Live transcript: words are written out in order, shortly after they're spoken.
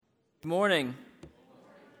Good morning.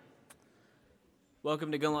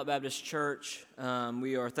 Welcome to Gunlock Baptist Church.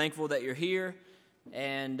 We are thankful that you're here,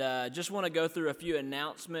 and just want to go through a few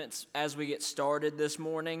announcements as we get started this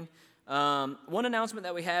morning. One announcement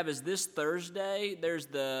that we have is this Thursday, there's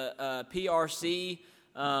the PRC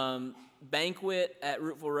banquet at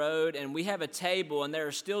Rooteville Road, and we have a table, and there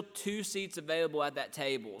are still 2 seats available at that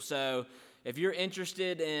table. So if you're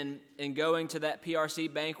interested in going to that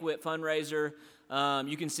PRC banquet fundraiser,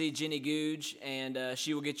 you can see Jenny Googe, and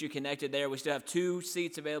she will get you connected there. We still have 2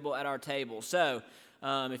 seats available at our table. So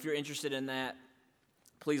if you're interested in that,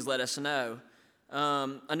 please let us know.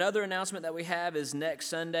 Another announcement that we have is next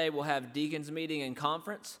Sunday we'll have Deacons Meeting and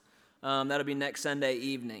Conference. That'll be next Sunday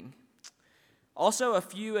evening. Also, a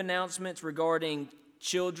few announcements regarding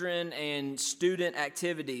children and student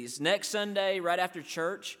activities. Next Sunday, right after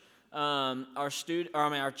church, our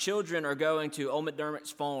children are going to Old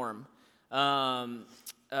McDermott's Farm.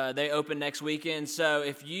 They open next weekend, so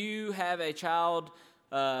if you have a child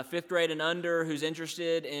 5th grade and under who's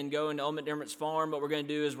interested in going to Old McDermott's Farm, what we're going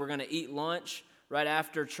to do is we're going to eat lunch right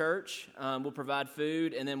after church. We'll provide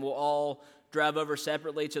food, and then we'll all drive over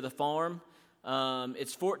separately to the farm.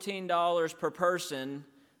 It's $14 per person.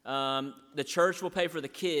 The church will pay for the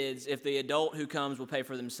kids if the adult who comes will pay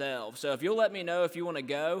for themselves. So if you'll let me know if you want to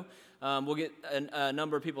go, we'll get a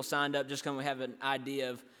number of people signed up just because we have an idea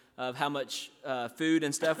of how much food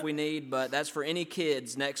and stuff we need, but that's for any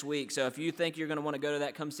kids next week. So if you think you're going to want to go to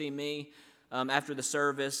that, come see me after the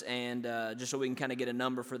service, and just so we can kind of get a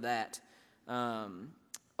number for that.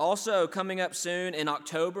 Also, coming up soon in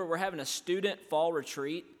October, we're having a student fall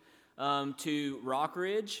retreat to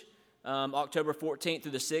Rockridge, October 14th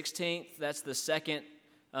through the 16th. That's the second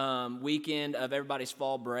weekend of everybody's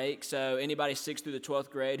fall break. So anybody 6th through the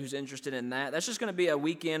 12th grade who's interested in that, that's just going to be a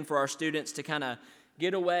weekend for our students to kind of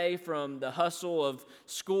get away from the hustle of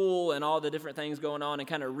school and all the different things going on and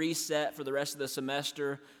kind of reset for the rest of the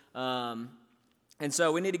semester. And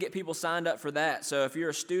so we need to get people signed up for that. So if you're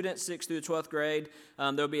a student 6th through the 12th grade,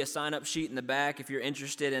 there'll be a sign-up sheet in the back if you're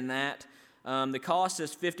interested in that. The cost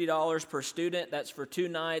is $50 per student. That's for 2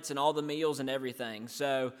 nights and all the meals and everything.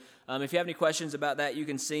 So if you have any questions about that, you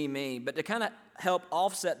can see me. But to kind of help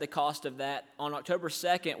offset the cost of that, on October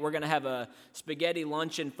 2nd, we're going to have a spaghetti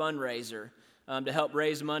luncheon fundraiser to help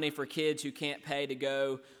raise money for kids who can't pay to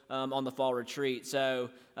go on the fall retreat. So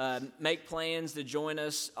make plans to join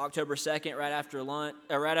us October 2nd right after lunch,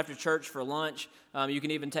 or right after church for lunch. You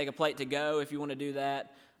can even take a plate to go if you want to do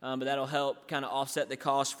that. But that'll help kind of offset the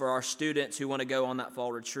cost for our students who want to go on that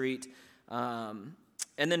fall retreat. And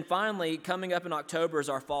then finally, coming up in October is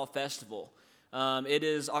our fall festival. It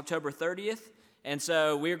is October 30th, and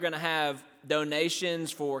so we're going to have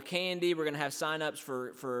donations for candy. We're going to have sign-ups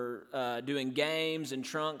for doing games and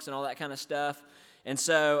trunks and all that kind of stuff. And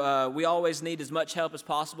so we always need as much help as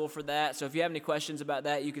possible for that. So if you have any questions about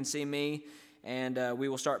that, you can see me, and we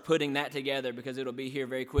will start putting that together because it'll be here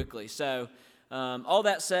very quickly. So all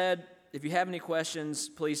that said, if you have any questions,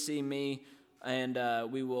 please see me, and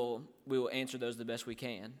we will answer those the best we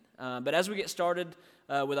can. But as we get started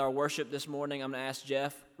with our worship this morning, I'm going to ask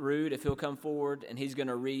Jeff Rude if he'll come forward, and he's going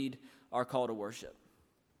to read our call to worship.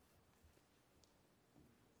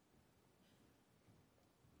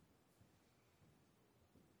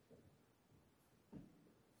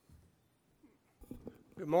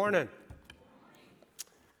 Good morning.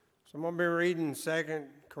 So I'm going to be reading 2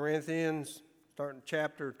 Corinthians, starting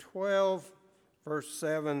chapter 12, verse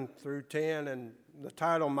 7 through 10, and the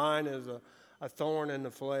title of mine is a thorn in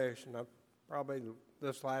the flesh. And probably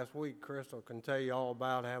this last week, Crystal can tell you all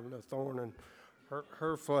about having a thorn in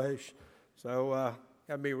her flesh. So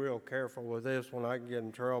got to be real careful with this one. I can get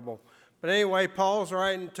in trouble. But anyway, Paul's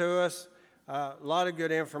writing to us a lot of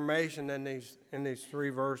good information in these 3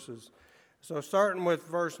 verses. So starting with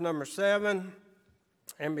verse number 7,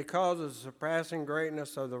 and because of the surpassing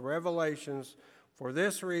greatness of the revelations, for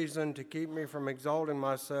this reason, to keep me from exalting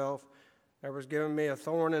myself, there was given me a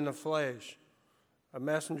thorn in the flesh, a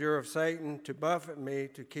messenger of Satan to buffet me,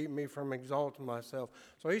 to keep me from exalting myself.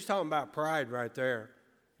 So he's talking about pride right there.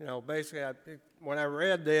 You know, basically, when I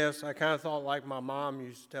read this, I kind of thought like my mom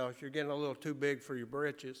used to tell us, you're getting a little too big for your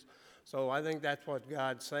britches. So I think that's what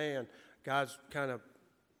God's saying. God's kind of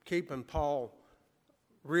keeping Paul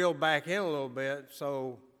reeled back in a little bit.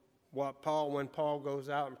 So when Paul goes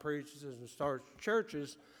out and preaches and starts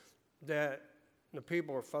churches, that the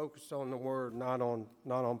people are focused on the word, not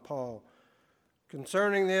on Paul.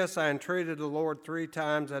 Concerning this, I entreated the Lord 3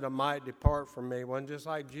 times that it might depart from me. When just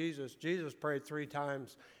like Jesus prayed 3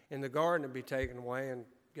 times in the garden to be taken away, and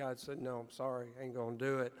God said, no, I'm sorry, ain't going to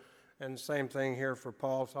do it. And the same thing here for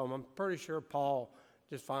Paul. So I'm pretty sure Paul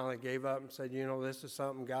just finally gave up and said, this is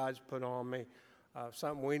something God's put on me,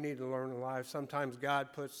 something we need to learn in life. Sometimes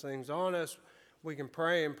God puts things on us. We can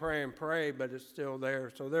pray and pray and pray, but it's still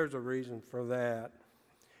there. So there's a reason for that.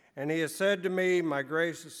 And he has said to me, my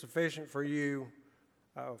grace is sufficient for you,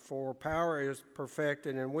 for power is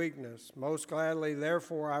perfected in weakness. Most gladly,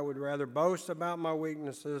 therefore, I would rather boast about my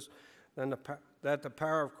weaknesses than that the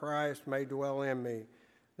power of Christ may dwell in me.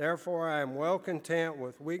 Therefore, I am well content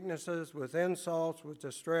with weaknesses, with insults, with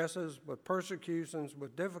distresses, with persecutions,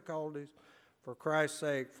 with difficulties, for Christ's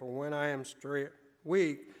sake. For when I am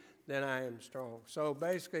weak, then I am strong. So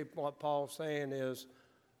basically what Paul's saying is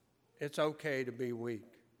it's okay to be weak,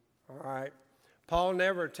 all right? Paul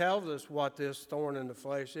never tells us what this thorn in the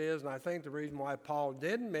flesh is, and I think the reason why Paul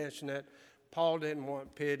didn't mention it, Paul didn't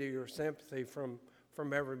want pity or sympathy from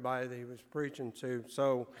everybody that he was preaching to.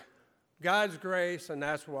 So God's grace, and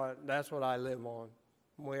that's what I live on.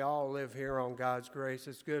 We all live here on God's grace.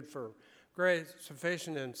 It's good for grace,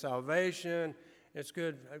 sufficient in salvation. It's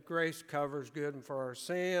good. Grace covers good for our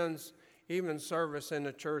sins, even service in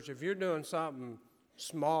the church. If you're doing something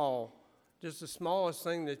small, just the smallest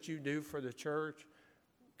thing that you do for the church,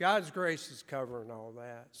 God's grace is covering all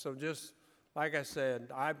that. So just like I said,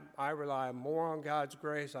 I rely more on God's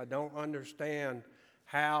grace. I don't understand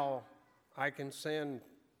how I can sin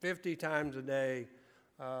 50 times a day,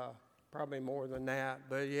 probably more than that,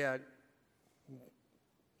 but yet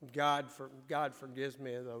God forgives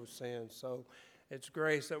me of those sins. So it's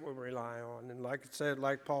grace that we rely on. And like I said,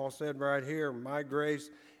 like Paul said right here, my grace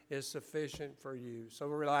is sufficient for you. So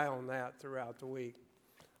we rely on that throughout the week.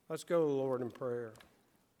 Let's go to the Lord in prayer.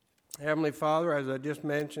 Heavenly Father, as I just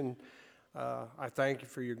mentioned, I thank you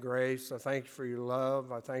for your grace. I thank you for your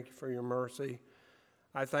love. I thank you for your mercy.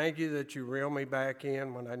 I thank you that you reel me back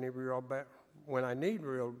in when I need reeled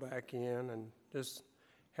back in, and just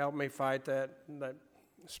help me fight that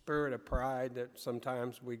spirit of pride that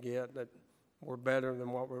sometimes we get, that we're better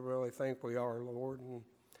than what we really think we are, Lord. And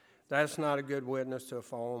that's not a good witness to a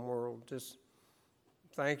fallen world. Just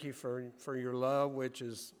thank you for your love, which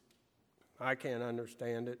is, I can't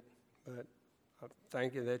understand it, but I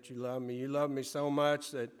thank you that you love me. You love me so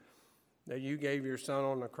much that you gave your son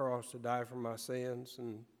on the cross to die for my sins.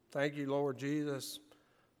 And thank you, Lord Jesus,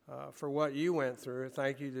 for what you went through.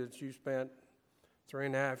 Thank you that you spent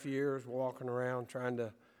 3.5 years walking around trying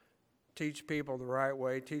to teach people the right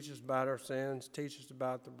way, teach us about our sins, teach us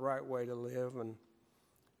about the right way to live, and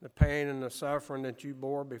the pain and the suffering that you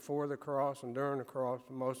bore before the cross and during the cross.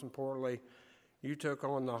 But most importantly, you took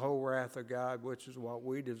on the whole wrath of God, which is what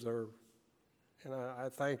we deserve. And I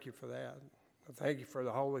thank you for that. I thank you for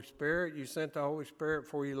the Holy Spirit. You sent the Holy Spirit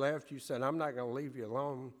before you left. You said, I'm not going to leave you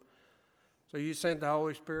alone. So you sent the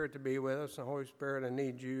Holy Spirit to be with us. The Holy Spirit, I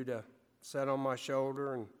need you to sit on my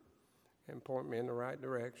shoulder and point me in the right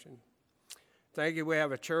direction. Thank you. We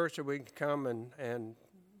have a church that we can come and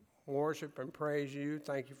worship and praise you.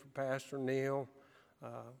 Thank you for Pastor Neil.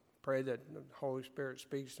 Pray that the Holy Spirit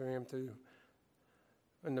speaks to him through.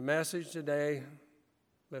 And the message today,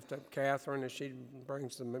 lift up Catherine as she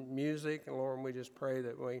brings the music. And Lord, we just pray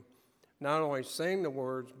that we not only sing the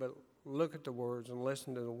words, but look at the words and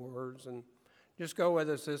listen to the words. And just go with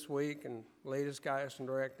us this week and lead us, guide us, and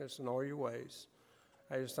direct us in all your ways.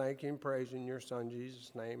 I just thank you and praise you in your Son,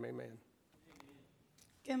 Jesus' name. Amen.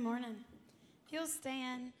 Good morning. If you'll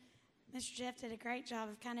stand, Mr. Jeff did a great job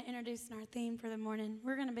of kind of introducing our theme for the morning.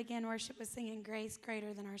 We're going to begin worship with singing Grace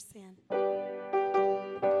Greater Than Our Sin.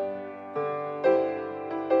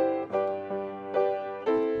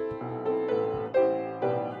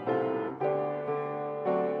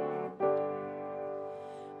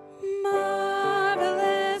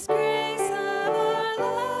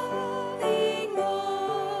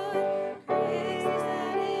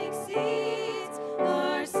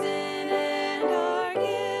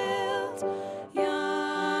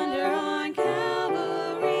 Yonder on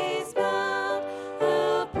Calvary's Mount,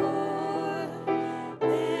 how poor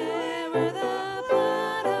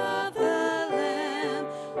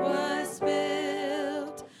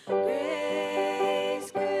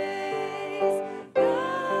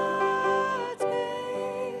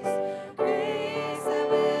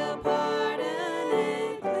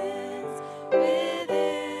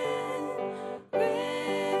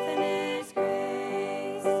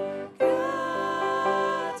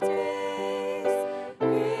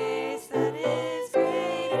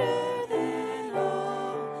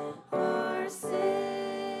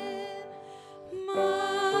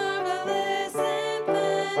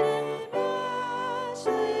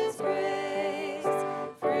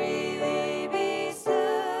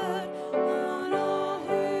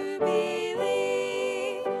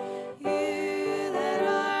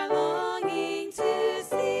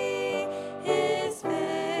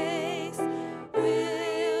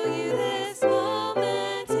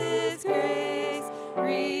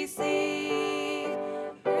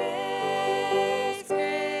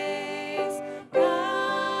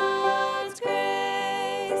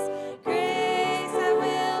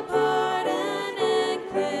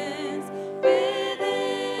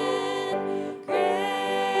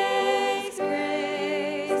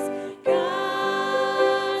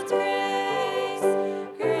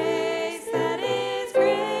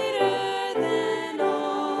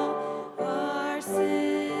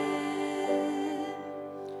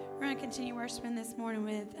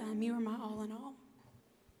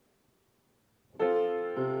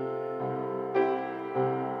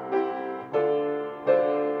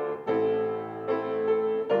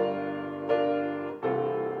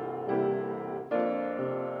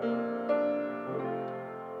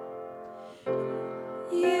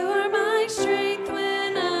my strength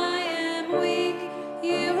when I am weak.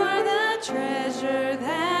 You are the treasure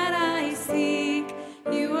that I seek.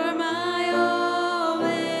 You are my all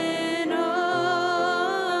in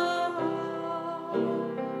all.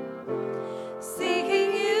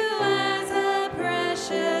 Seeking you as a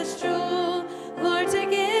precious jewel, Lord, to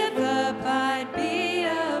give up I'd be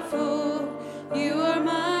a fool. You are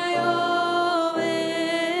my all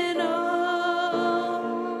in all.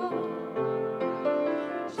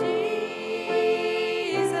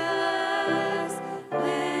 Jesus,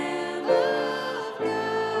 Lamb of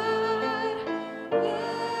God,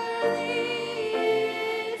 worthy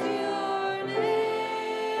is your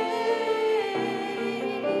name.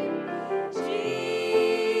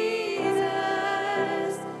 Jesus,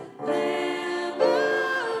 Lamb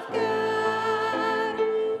of God,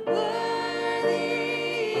 worthy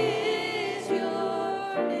is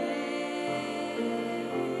your name.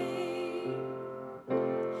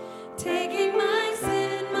 Taking my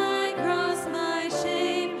sin, my cross, my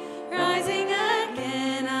shame, rising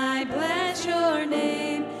again, I bless your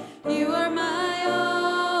name. You are my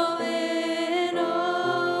all in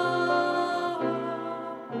all.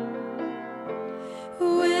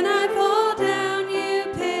 When I fall down, you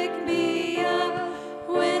pick me up.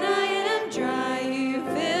 When I am dry, you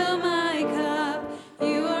fill my cup.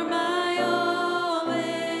 You are my all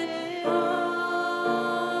in all.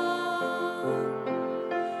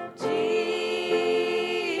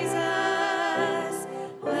 Jesus,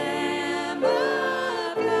 Lamb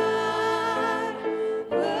of God,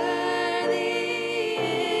 worthy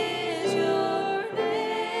is your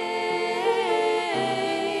name.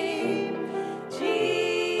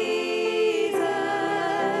 Jesus,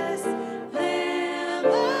 Lamb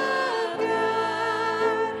of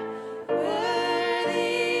God,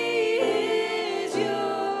 worthy is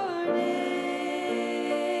your name.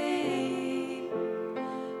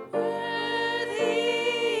 Worthy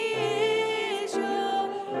is your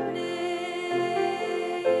name.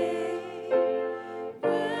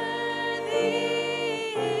 Worthy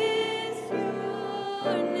is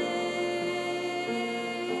your name.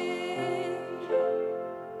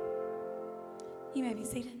 You may be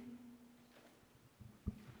seated.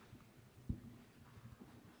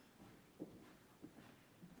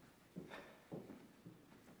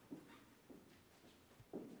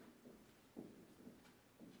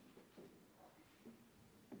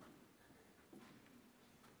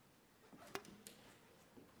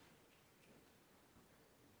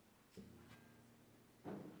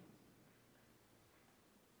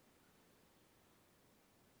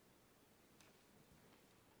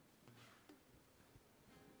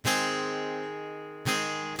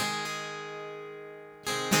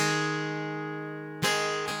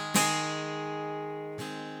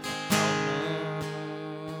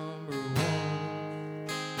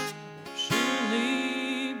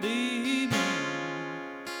 Surely be me.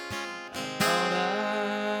 I thought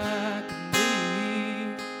I could be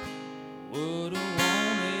what I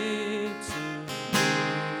wanted to be.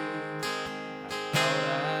 I thought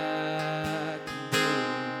I could do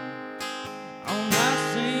on my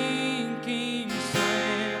sinking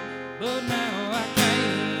sand, but now I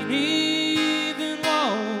can't even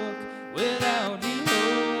walk without you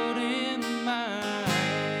holding my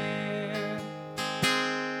hand.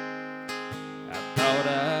 I thought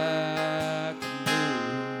I could do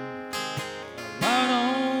a lot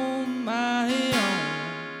on my own.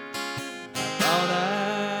 I thought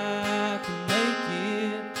I could make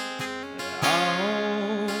it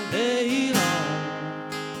all day long.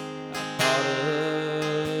 I thought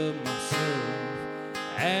of myself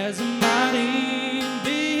as a mighty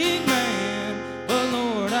big man, but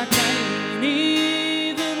Lord, I can't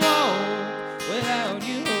even walk without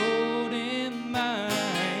you holding my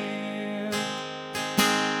hand.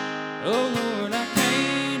 Oh Lord, I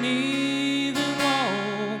can't even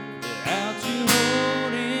walk without you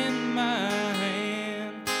holding my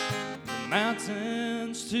hand. The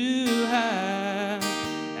mountain's too high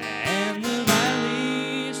and the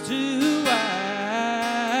valley's too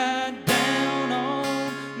wide. Down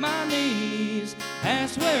on my knees,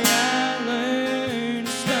 that's where I learn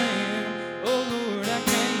to stand. Oh Lord, I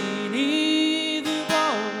can't even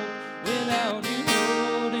walk without you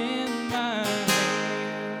holding my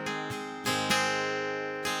hand.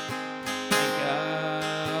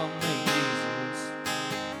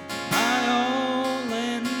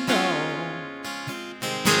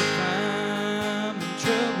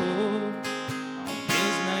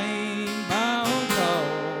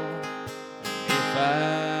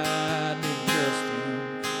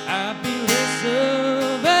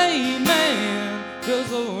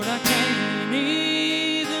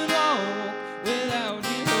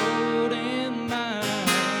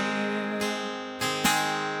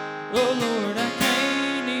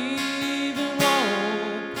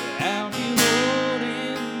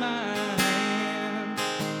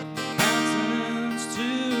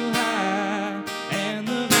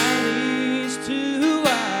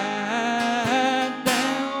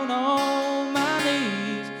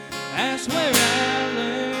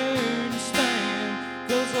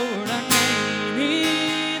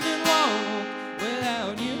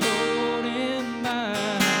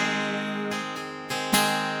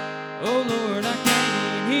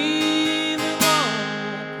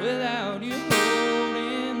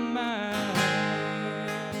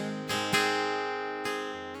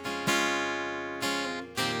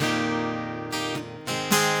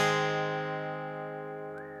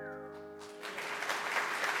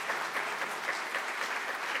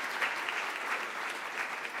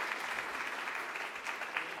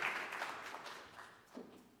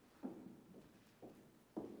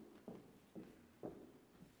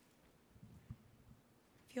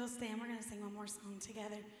 you'll stand, we're going to sing one more song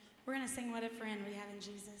together. We're going to sing What a Friend We Have in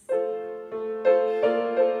Jesus.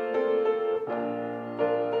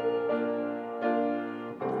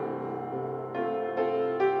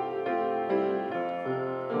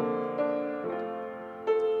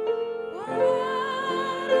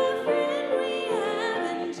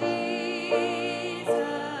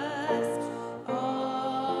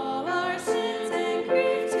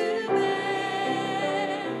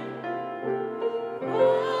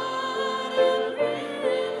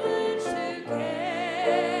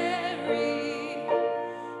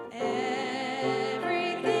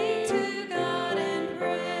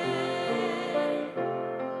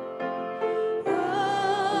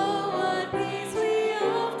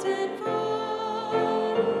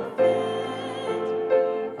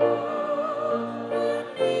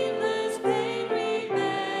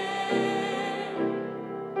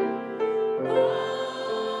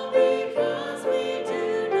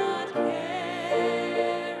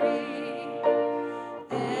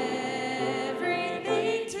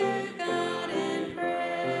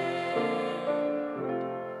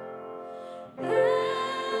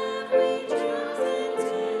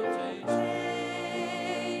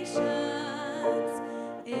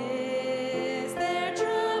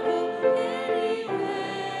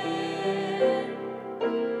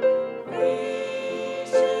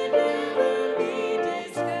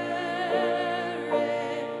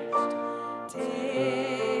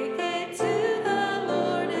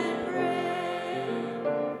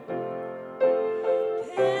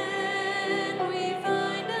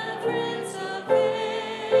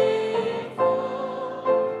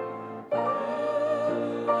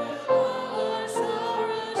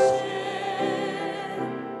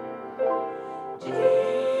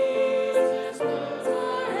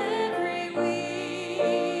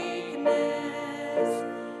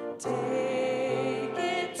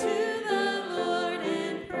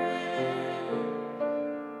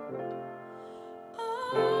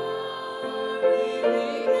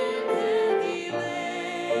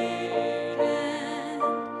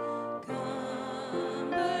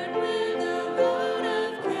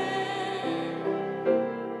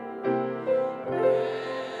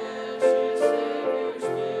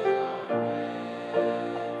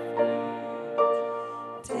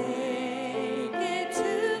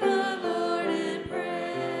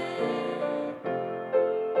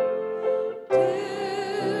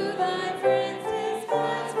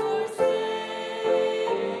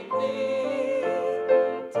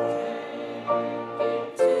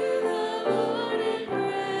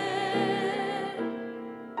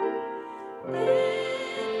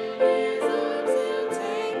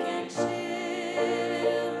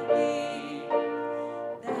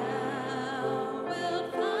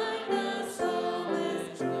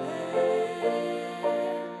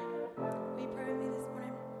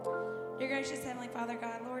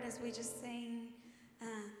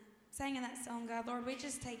 sang in that song, God, Lord, we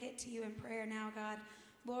just take it to you in prayer now, God.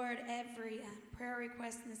 Lord, every prayer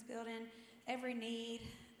request in this building, every need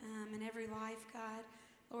in every life, God.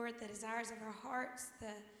 Lord, the desires of our hearts,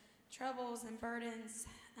 the troubles and burdens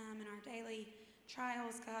in our daily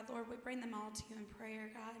trials, God. Lord, we bring them all to you in prayer,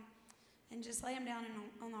 God. And just lay them down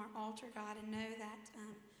on our altar, God, and know that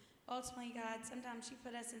ultimately, God, sometimes you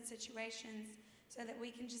put us in situations so that we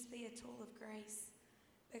can just be a tool of grace.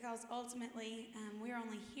 Because ultimately, we're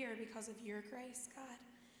only here because of your grace, God.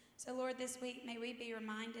 So, Lord, this week, may we be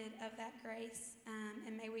reminded of that grace,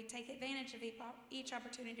 and may we take advantage of each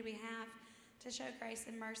opportunity we have to show grace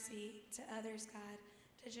and mercy to others, God,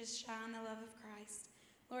 to just shine the love of Christ.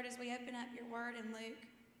 Lord, as we open up your word in Luke,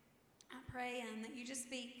 I pray that you just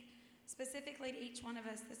speak specifically to each one of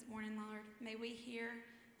us this morning, Lord. May we hear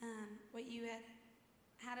what you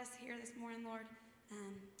had us hear this morning, Lord,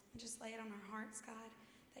 and just lay it on our hearts, God,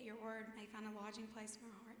 that your word may find a lodging place in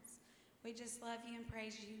our hearts. We just love you and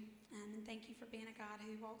praise you, and thank you for being a God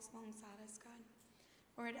who walks alongside us, God.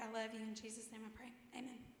 Lord, I love you. In Jesus' name I pray.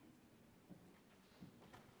 Amen.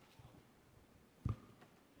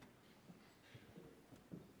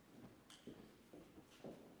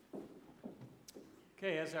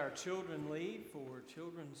 Okay, as our children lead for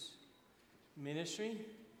children's ministry,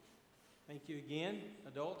 thank you again,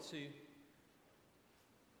 adults who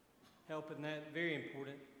help in that very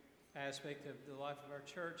important aspect of the life of our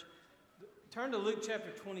church. Turn to Luke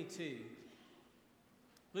chapter 22.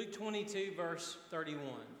 Luke 22, verse 31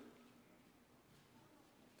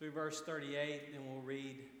 through verse 38, and we'll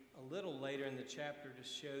read a little later in the chapter to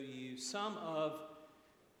show you some of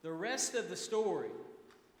the rest of the story.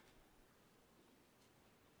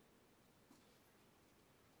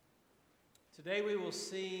 Today we will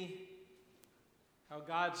see how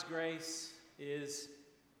God's grace is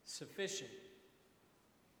sufficient.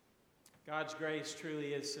 God's grace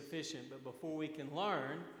truly is sufficient, but before we can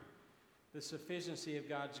learn the sufficiency of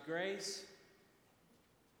God's grace,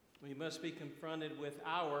 we must be confronted with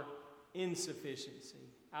our insufficiency,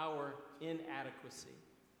 our inadequacy.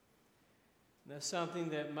 And that's something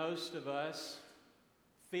that most of us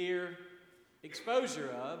fear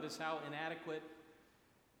exposure of, is how inadequate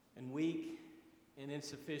and weak and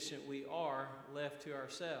insufficient we are left to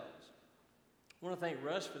ourselves. I want to thank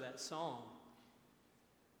Russ for that song.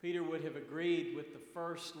 Peter would have agreed with the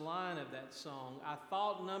first line of that song. I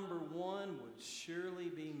thought number one would surely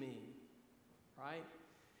be me, right?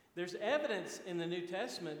 There's evidence in the New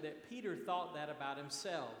Testament that Peter thought that about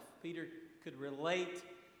himself. Peter could relate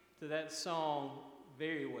to that song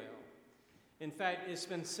very well. In fact, it's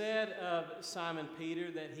been said of Simon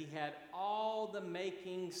Peter that he had all the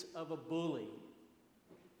makings of a bully.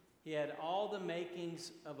 He had all the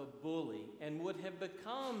makings of a bully and would have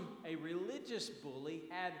become a religious bully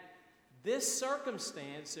had this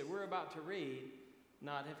circumstance that we're about to read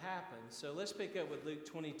not have happened. So let's pick up with Luke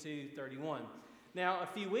 22:31. Now, a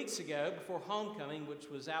few weeks ago, before homecoming,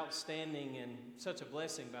 which was outstanding and such a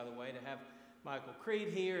blessing, by the way, to have Michael Creed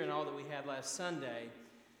here and all that we had last Sunday,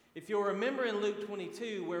 if you'll remember in Luke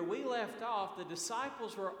 22, where we left off, the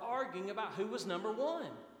disciples were arguing about who was number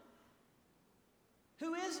one.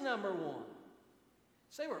 Who is number one?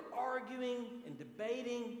 So they were arguing and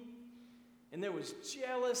debating, and there was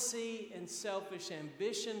jealousy and selfish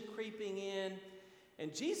ambition creeping in.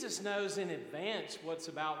 And Jesus knows in advance what's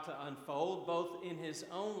about to unfold, both in his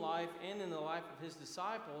own life and in the life of his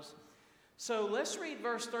disciples. So let's read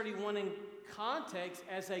verse 31 in context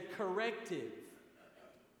as a corrective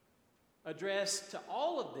addressed to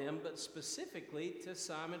all of them, but specifically to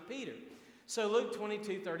Simon Peter. So Luke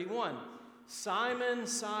 22:31. Simon,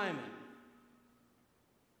 Simon.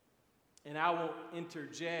 And I will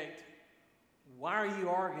interject, why are you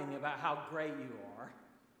arguing about how great you are,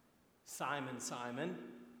 Simon, Simon?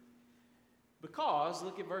 Because,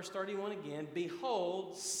 look at verse 31 again,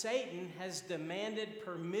 behold, Satan has demanded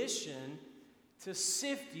permission to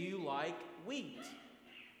sift you like wheat.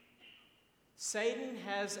 Satan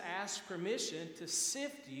has asked permission to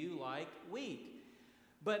sift you like wheat.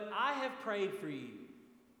 But I have prayed for you.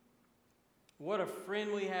 What a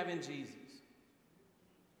friend we have in Jesus.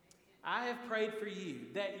 I have prayed for you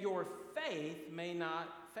that your faith may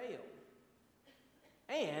not fail.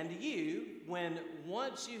 And you, when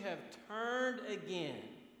once you have turned again,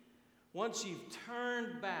 once you've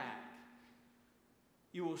turned back,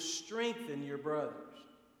 you will strengthen your brothers.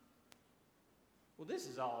 Well, this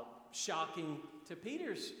is all shocking to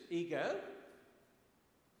Peter's ego.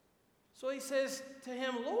 So he says to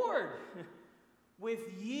him, Lord,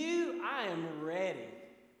 with you I am ready.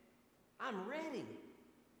 I'm ready.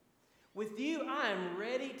 With you I am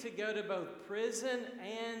ready to go to both prison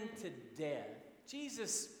and to death.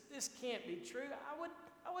 Jesus, this can't be true.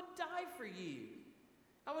 I would die for you.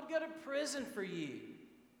 I would go to prison for you.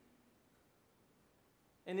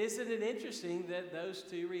 And isn't it interesting that those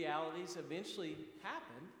two realities eventually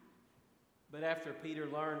happened, but after Peter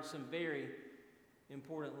learned some very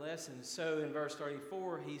important lessons. So in verse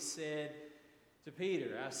 34, he said to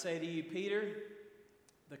Peter, I say to you, Peter,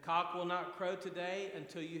 the cock will not crow today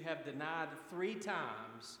until you have denied 3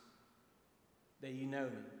 times that you know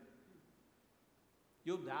me.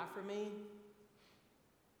 You'll die for me?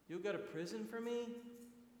 You'll go to prison for me?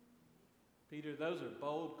 Peter, those are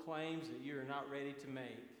bold claims that you are not ready to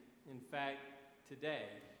make. In fact, today,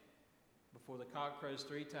 before the cock crows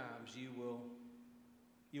 3 times, you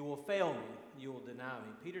will fail me. You will deny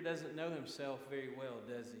me. Peter doesn't know himself very well,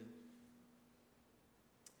 does he?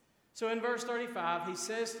 So in verse 35, he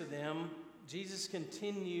says to them, Jesus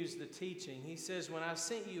continues the teaching. He says, when I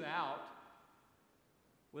sent you out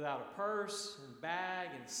without a purse and bag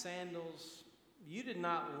and sandals, you did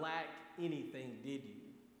not lack anything, did you?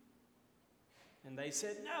 And they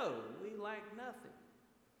said, no, we lack nothing.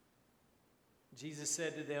 Jesus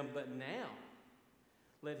said to them, but now,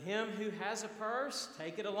 let him who has a purse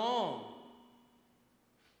take it along.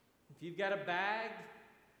 If you've got a bag,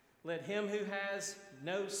 let him who has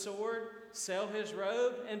no sword sell his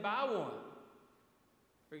robe and buy one.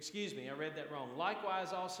 Or excuse me, I read that wrong.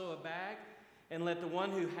 Likewise also a bag, and let the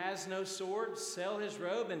one who has no sword sell his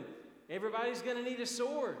robe, and everybody's going to need a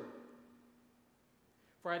sword.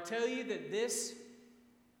 For I tell you that this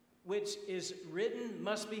which is written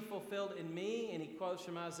must be fulfilled in me. And he quotes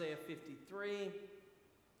from Isaiah 53.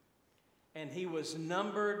 And he was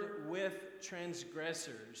numbered with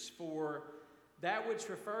transgressors, for that which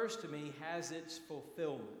refers to me has its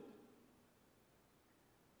fulfillment.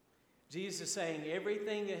 Jesus is saying,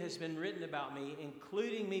 everything that has been written about me,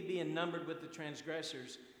 including me being numbered with the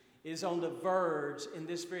transgressors, is on the verge in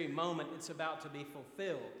this very moment. It's about to be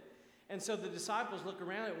fulfilled. And so the disciples look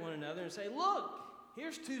around at one another and say, look,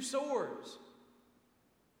 here's 2 swords.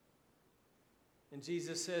 And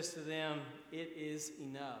Jesus says to them, it is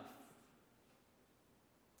enough.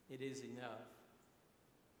 It is enough.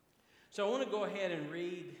 So I want to go ahead and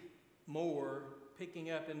read more,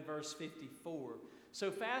 picking up in verse 54.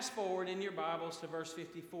 So fast forward in your Bibles to verse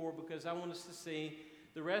 54, because I want us to see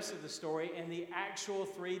the rest of the story and the actual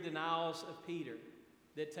 3 denials of Peter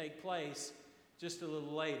that take place just a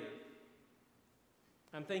little later.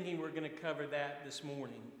 I'm thinking we're going to cover that this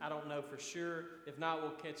morning. I don't know for sure. If not,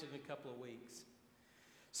 we'll catch it in a couple of weeks.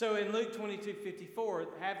 So in Luke 22:54,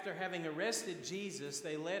 after having arrested Jesus,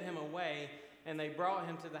 they led him away and they brought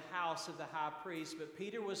him to the house of the high priest, but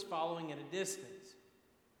Peter was following at a distance.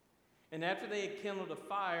 And after they had kindled a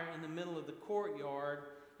fire in the middle of the courtyard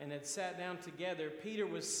and had sat down together, Peter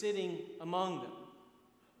was sitting among them.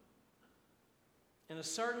 And a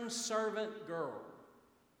certain servant girl,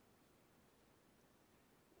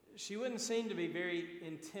 she wouldn't seem to be very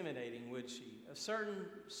intimidating, would she? A certain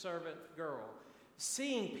servant girl,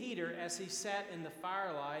 seeing Peter as he sat in the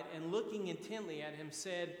firelight and looking intently at him,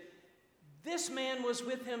 said, "This man was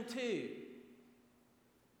with him too."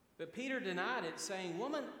 But Peter denied it, saying,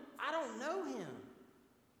 "Woman, I don't know him."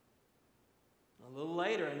 A little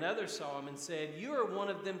later, another saw him and said, "You are one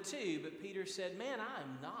of them too." But Peter said, "Man, I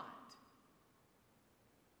am not."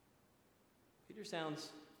 Peter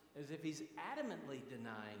sounds as if he's adamantly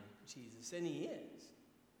denying Jesus, and he is.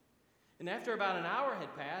 And after about an hour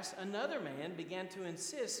had passed, another man began to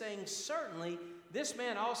insist, saying, "Certainly this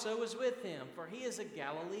man also was with him, for he is a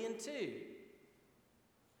Galilean too."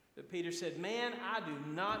 But Peter said, "Man, I do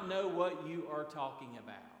not know what you are talking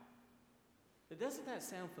about." But doesn't that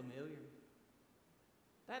sound familiar?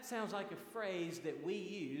 That sounds like a phrase that we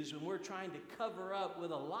use when we're trying to cover up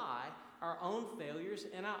with a lie our own failures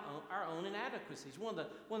and our own inadequacies. One of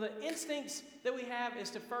the instincts that we have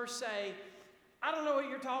is to first say, "I don't know what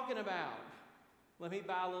you're talking about. Let me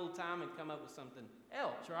buy a little time and come up with something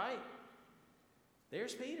else," right?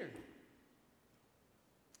 There's Peter.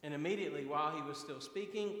 And immediately, while he was still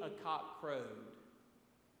speaking, a cock crowed.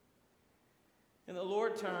 And the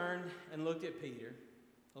Lord turned and looked at Peter.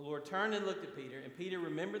 The Lord turned and looked at Peter, and Peter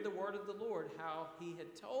remembered the word of the Lord, how he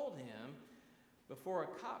had told him, "Before a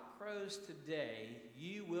cock crows today,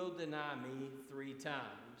 you will deny me 3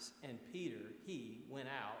 times." And Peter, he went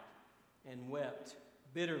out and wept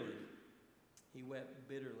bitterly. He wept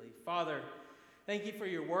bitterly. Father, thank you for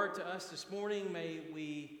your word to us this morning. May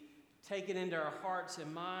we take it into our hearts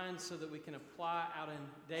and minds so that we can apply out in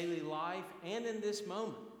daily life and in this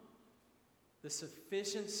moment the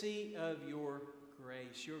sufficiency of your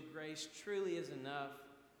grace. Your grace truly is enough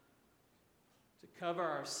to cover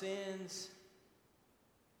our sins,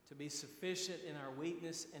 to be sufficient in our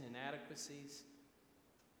weakness and inadequacies,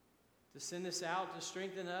 to send us out to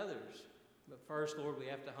strengthen others. But first, Lord, we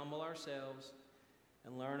have to humble ourselves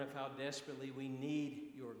and learn of how desperately we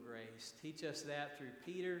need your grace. Teach us that through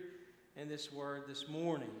Peter and this word this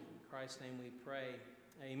morning. In Christ's name we pray.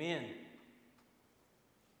 Amen.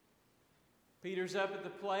 Peter's up at the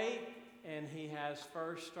plate, and he has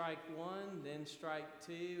first strike 1, then strike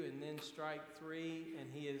 2, and then strike 3,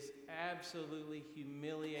 and he is absolutely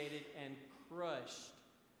humiliated and crushed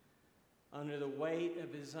under the weight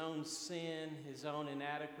of his own sin, his own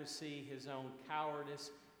inadequacy, his own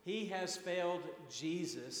cowardice. He has failed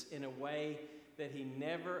Jesus in a way that he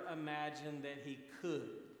never imagined that he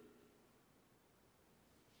could.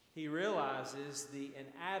 He realizes the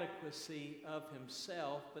inadequacy of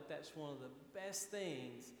himself, but that's one of the best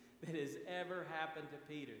things that has ever happened to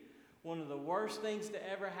Peter. One of the worst things to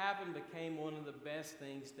ever happen became one of the best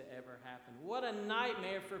things to ever happen. What a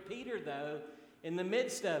nightmare for Peter, though, in the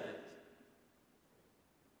midst of it.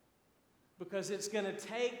 Because it's going to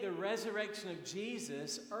take the resurrection of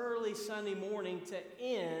Jesus early Sunday morning to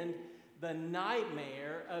end the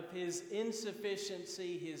nightmare of his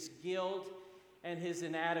insufficiency, his guilt, and his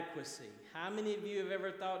inadequacy. How many of you have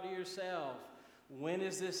ever thought to yourself, when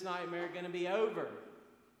is this nightmare going to be over?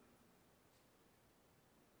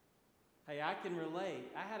 Hey, I can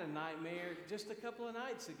relate. I had a nightmare just a couple of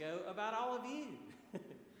nights ago about all of you.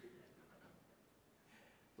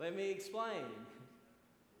 Let me explain.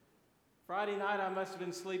 Friday night, I must have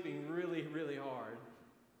been sleeping really, really hard.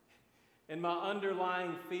 And my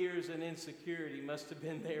underlying fears and insecurity must have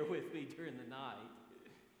been there with me during the night.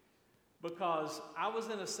 Because I was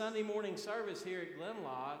in a Sunday morning service here at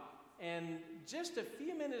Glenlock, and just a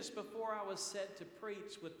few minutes before I was set to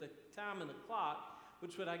preach with the time and the clock,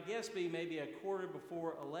 which would I guess be maybe a quarter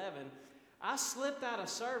before 11, I slipped out of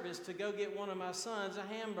service to go get one of my sons a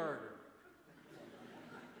hamburger.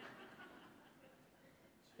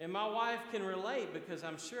 And my wife can relate because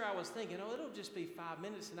I'm sure I was thinking, oh, it'll just be 5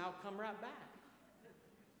 minutes and I'll come right back.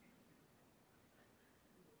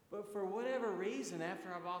 But for whatever reason, after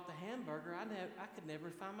I bought the hamburger, I could never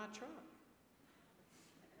find my truck.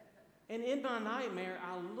 And in my nightmare,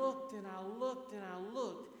 I looked and I looked and I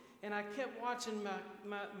looked, and I kept watching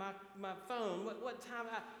my phone. What time?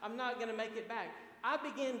 I'm not going to make it back. I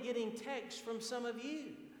began getting texts from some of you.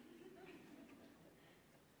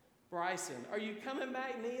 Bryson, are you coming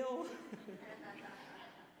back, Neil?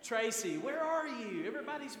 Tracy, where are you?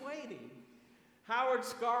 Everybody's waiting. Howard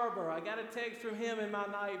Scarborough, I got a text from him in my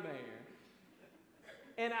nightmare.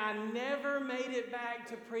 And I never made it back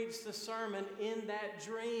to preach the sermon in that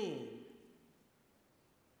dream.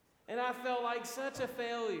 And I felt like such a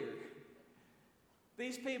failure.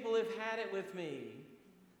 These people have had it with me.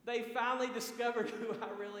 They finally discovered who I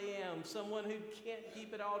really am, someone who can't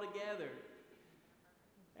keep it all together.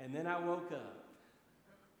 And then I woke up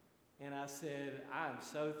and I said, I'm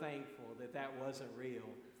so thankful that that wasn't real.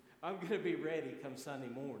 I'm going to be ready come Sunday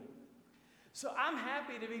morning. So I'm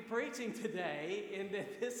happy to be preaching today, and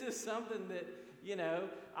that this is something that,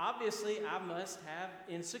 obviously I must have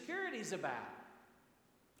insecurities about.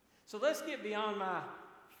 So let's get beyond my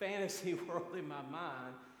fantasy world in my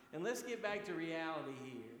mind, and let's get back to reality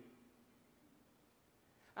here.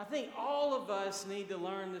 I think all of us need to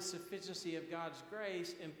learn the sufficiency of God's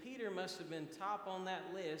grace, and Peter must have been top on that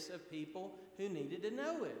list of people who needed to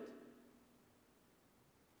know it.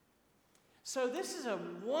 So this is a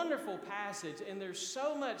wonderful passage, and there's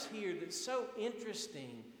so much here that's so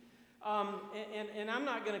interesting. And I'm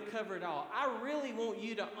not going to cover it all. I really want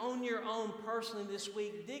you to, on your own personally this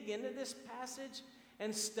week, dig into this passage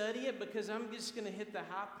and study it, because I'm just going to hit the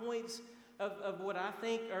high points of what I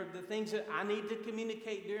think are the things that I need to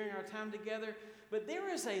communicate during our time together. But there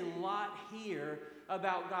is a lot here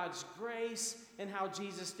about God's grace and how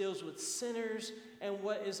Jesus deals with sinners and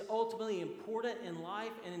what is ultimately important in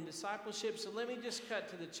life and in discipleship. So let me just cut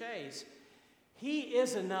to the chase. He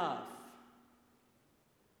is enough.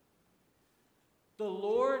 The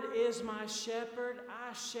Lord is my shepherd.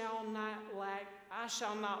 I shall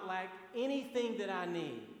not lack anything that I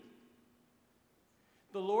need.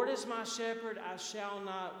 The Lord is my shepherd. I shall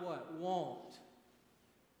not what? Want.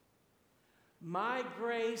 My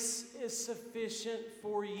grace is sufficient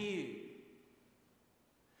for you.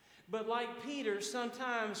 But like Peter,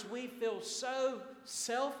 sometimes we feel so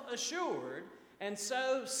self-assured and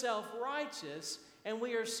so self-righteous, and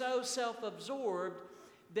we are so self-absorbed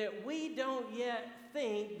that we don't yet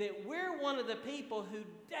think that we're one of the people who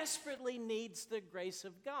desperately needs the grace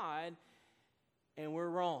of God, and we're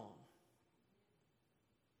wrong.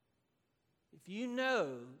 If you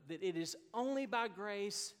know that it is only by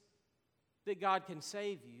grace that God can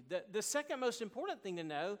save you, the second most important thing to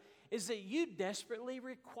know is that you desperately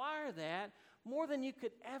require that more than you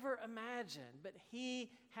could ever imagine, but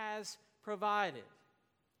He has provided.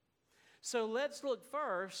 So let's look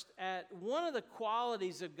first at one of the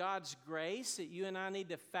qualities of God's grace that you and I need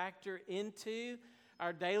to factor into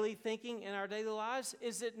our daily thinking and our daily lives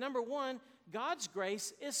is that, number one, God's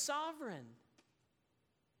grace is sovereign.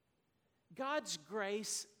 God's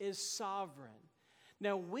grace is sovereign.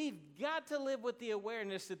 Now, we've got to live with the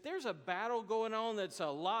awareness that there's a battle going on that's a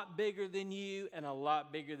lot bigger than you and a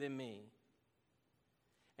lot bigger than me.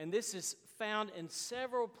 And this is found in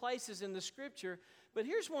several places in the Scripture, but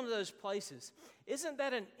here's one of those places. Isn't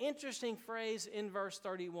that an interesting phrase in verse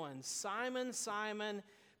 31? Simon, Simon,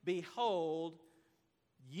 behold,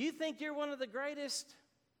 you think you're one of the greatest?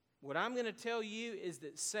 What I'm going to tell you is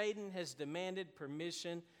that Satan has demanded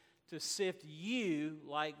permission to sift you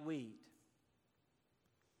like wheat.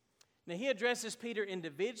 Now, he addresses Peter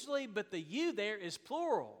individually, but the you there is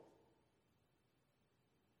plural.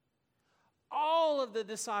 All of the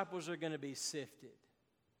disciples are going to be sifted.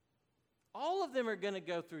 All of them are going to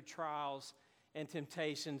go through trials and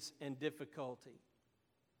temptations and difficulty.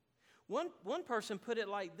 One person put it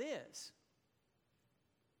like this: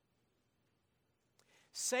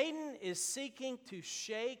 Satan is seeking to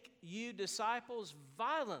shake you disciples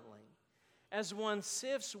violently as one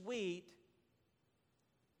sifts wheat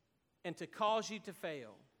and to cause you to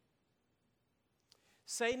fail.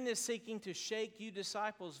 Satan is seeking to shake you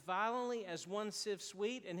disciples violently as one sifts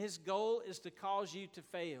wheat, and his goal is to cause you to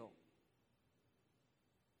fail.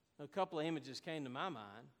 A couple of images came to my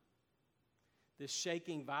mind. This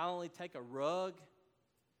shaking violently, take a rug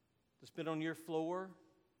that's been on your floor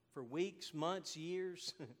for weeks, months,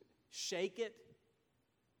 years, shake it,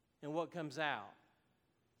 and what comes out?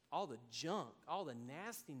 all the junk, all the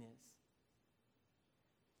nastiness.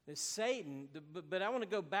 It's Satan, but I want to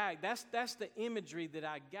go back. That's the imagery that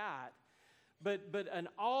I got. But an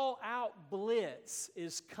all-out blitz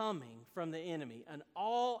is coming from the enemy. An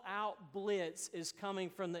all-out blitz is coming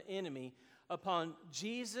from the enemy upon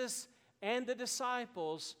Jesus and the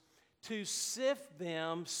disciples to sift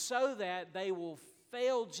them so that they will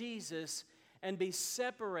fail Jesus and be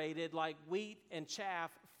separated like wheat and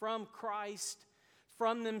chaff from Christ,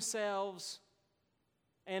 from themselves,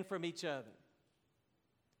 and from each other.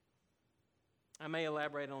 I may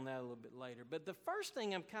elaborate on that a little bit later. But the first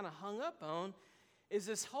thing I'm kind of hung up on is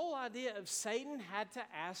this whole idea of Satan had to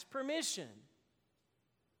ask permission.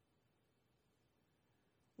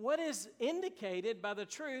 What is indicated by the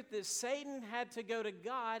truth that Satan had to go to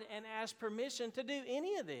God and ask permission to do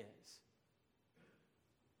any of this?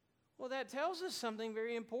 Well, that tells us something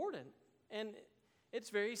very important. And it's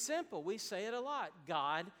very simple. We say it a lot.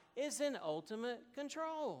 God is in ultimate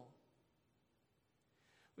control.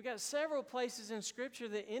 We've got several places in Scripture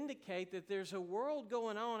that indicate that there's a world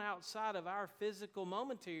going on outside of our physical,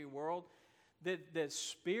 momentary world that's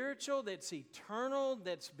spiritual, that's eternal,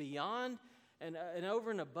 that's beyond and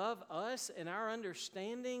over and above us and our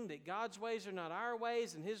understanding, that God's ways are not our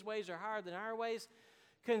ways and His ways are higher than our ways.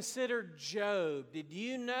 Consider Job. Did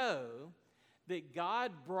you know that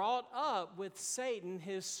God brought up with Satan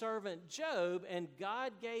his servant Job, and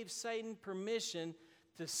God gave Satan permission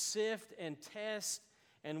to sift and test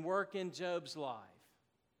and work in Job's life?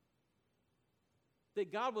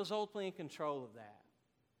 That God was ultimately in control of that.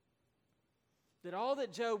 That all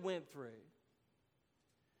that Job went through,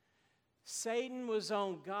 Satan was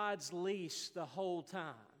on God's leash the whole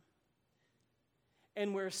time.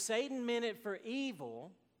 And where Satan meant it for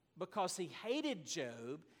evil, because he hated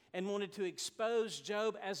Job and wanted to expose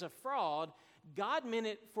Job as a fraud, God meant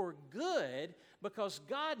it for good, because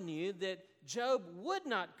God knew that Job would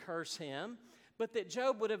not curse him, but that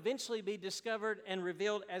Job would eventually be discovered and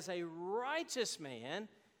revealed as a righteous man.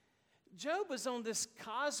 Job was on this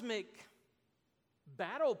cosmic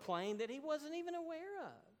battle plane that he wasn't even aware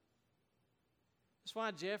of. That's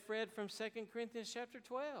why Jeff read from 2 Corinthians chapter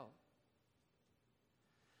 12.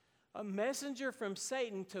 A messenger from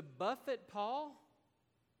Satan to buffet Paul,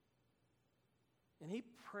 and he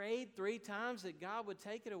prayed 3 times that God would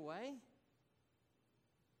take it away.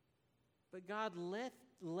 But God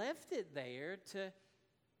left it there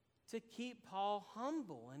to keep Paul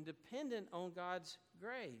humble and dependent on God's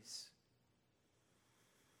grace.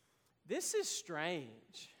 This is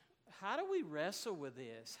strange. How do we wrestle with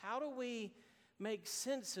this? How do we make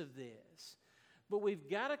sense of this? But we've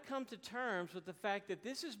got to come to terms with the fact that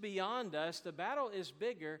this is beyond us. The battle is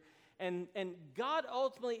bigger, and God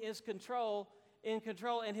ultimately is in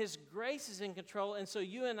control, and His grace is in control. And so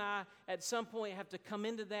you and I, at some point, have to come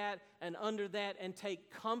into that and under that and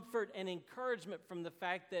take comfort and encouragement from the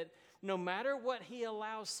fact that no matter what He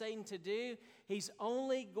allows Satan to do, He's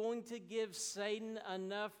only going to give Satan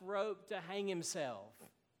enough rope to hang himself.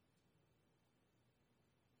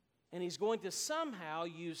 And he's going to somehow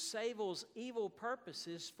use Satan's evil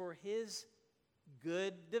purposes for His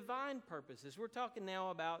good divine purposes. We're talking now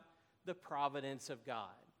about the providence of God.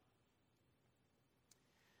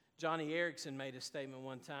 Johnny Erickson made a statement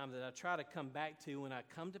one time that I try to come back to when I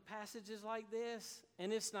come to passages like this,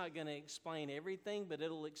 and it's not going to explain everything, but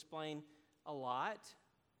it'll explain a lot.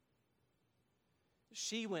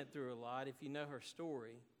 She went through a lot, if you know her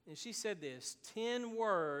story. And she said this: 10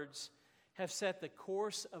 words have set the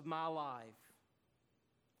course of my life.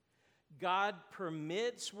 God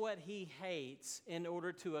permits what He hates in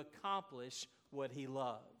order to accomplish what He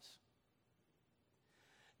loves.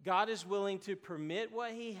 God is willing to permit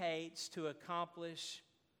what He hates to accomplish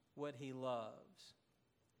what He loves.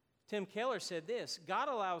 Tim Keller said this: God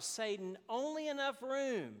allows Satan only enough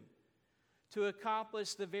room to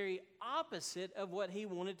accomplish the very opposite of what he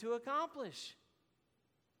wanted to accomplish.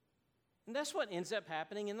 And that's what ends up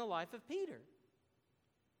happening in the life of Peter.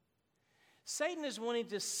 Satan is wanting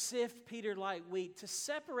to sift Peter like wheat, to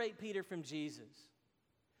separate Peter from Jesus,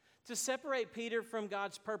 to separate Peter from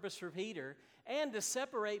God's purpose for Peter, and to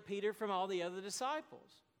separate Peter from all the other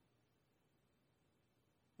disciples.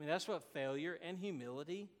 I mean, that's what failure and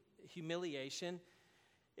humiliation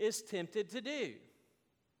is tempted to do.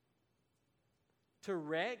 To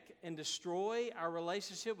wreck and destroy our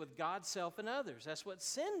relationship with God, self, and others. That's what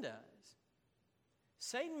sin does.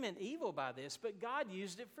 Satan meant evil by this, but God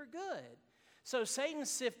used it for good. So Satan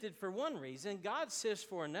sifted for one reason, God sifts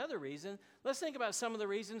for another reason. Let's think about some of the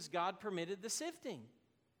reasons God permitted the sifting.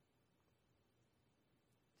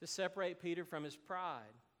 To separate Peter from his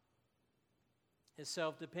pride, his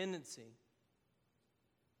self-dependency,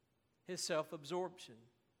 his self-absorption,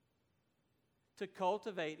 to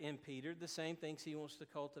cultivate in Peter the same things he wants to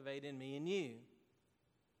cultivate in me and you: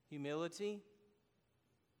 humility,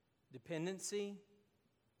 dependency,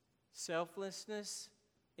 selflessness,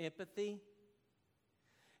 empathy.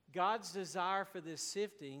 God's desire for this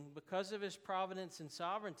sifting, because of his providence and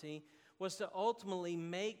sovereignty, was to ultimately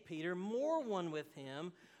make Peter more one with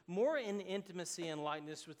him, more in intimacy and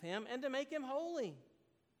likeness with him, and to make him holy.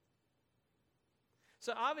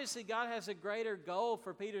 So obviously God has a greater goal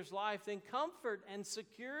for Peter's life than comfort and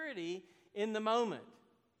security in the moment.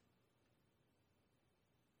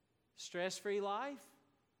 Stress-free life?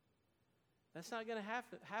 That's not going to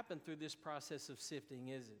happen through this process of sifting,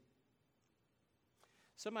 is it?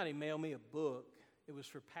 Somebody mailed me a book. It was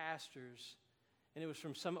for pastors, and it was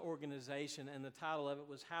from some organization, and the title of it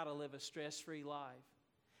was How to Live a Stress-Free Life.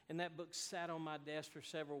 And that book sat on my desk for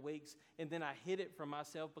several weeks, and then I hid it from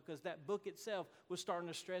myself because that book itself was starting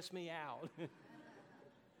to stress me out.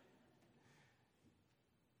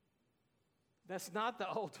 That's not the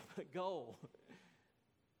ultimate goal.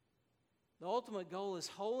 The ultimate goal is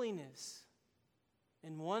holiness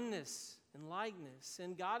and oneness and likeness,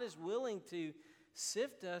 and God is willing to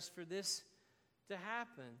sift us for this to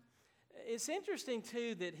happen. It's interesting,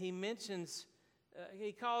 too, that he mentions,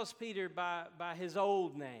 he calls Peter by his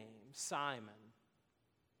old name, Simon.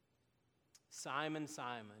 Simon,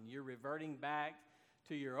 Simon, you're reverting back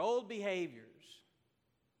to your old behaviors,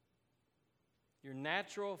 your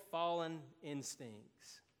natural fallen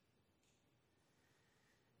instincts.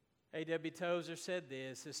 A.W. Tozer said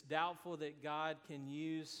this: it's doubtful that God can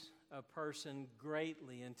use a person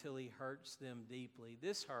greatly until he hurts them deeply.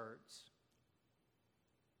 This hurts,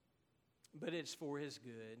 but it's for his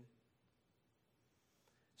good.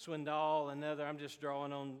 Swindoll, another, I'm just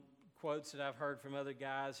drawing on quotes that I've heard from other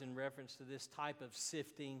guys in reference to this type of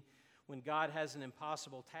sifting. When God has an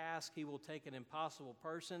impossible task, he will take an impossible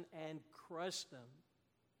person and crush them.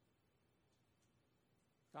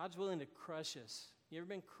 God's willing to crush us. You ever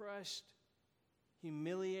been crushed,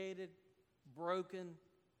 humiliated, broken?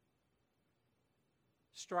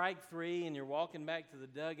 Strike three and you're walking back to the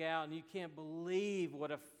dugout and you can't believe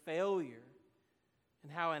what a failure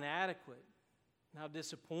and how inadequate and how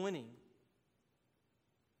disappointing.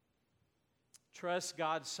 Trust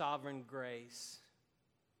God's sovereign grace.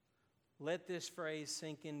 Let this phrase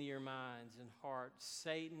sink into your minds and hearts.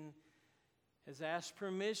 Satan has asked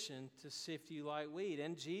permission to sift you like wheat,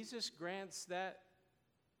 and Jesus grants that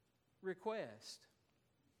request.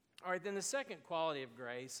 All right, then the second quality of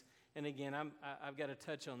grace, and again, I've got to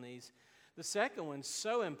touch on these. The second one's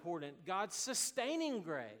so important. God's sustaining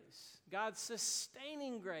grace. God's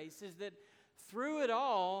sustaining grace is that through it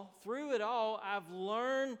all, I've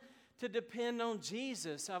learned to depend on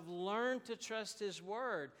Jesus. I've learned to trust his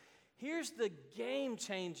word. Here's the game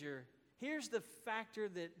changer. Here's the factor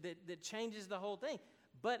that changes the whole thing.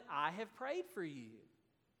 But I have prayed for you.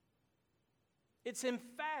 It's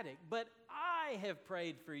emphatic. But I have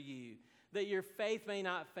prayed for you that your faith may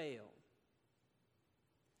not fail.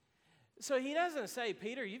 So he doesn't say,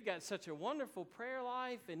 Peter, you've got such a wonderful prayer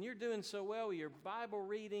life and you're doing so well with your Bible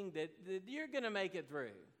reading that you're going to make it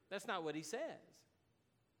through. That's not what he says.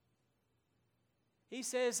 He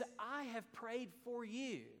says, I have prayed for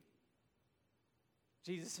you.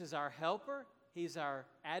 Jesus is our helper. He's our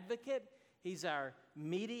advocate. He's our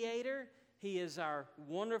mediator. He is our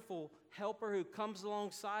wonderful helper who comes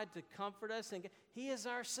alongside to comfort us. And he is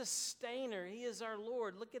our sustainer. He is our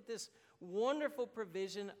Lord. Look at this wonderful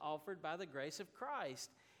provision offered by the grace of Christ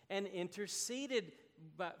and interceded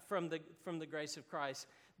from the grace of Christ,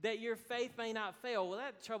 that your faith may not fail. Well,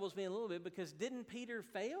 that troubles me a little bit because didn't Peter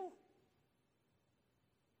fail?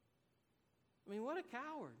 I mean, what a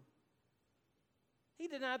coward. He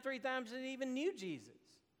denied 3 times that he even knew Jesus.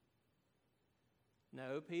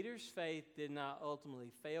 No, Peter's faith did not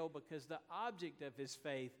ultimately fail because the object of his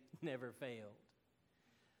faith never failed.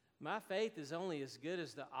 My faith is only as good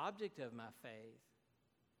as the object of my faith.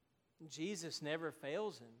 Jesus never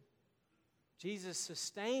fails him. Jesus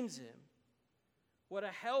sustains him. What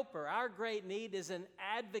a helper. Our great need is an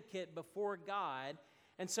advocate before God.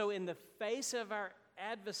 And so in the face of our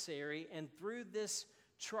adversary and through this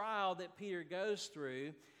trial that Peter goes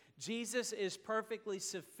through, Jesus is perfectly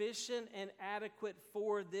sufficient and adequate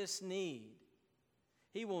for this need.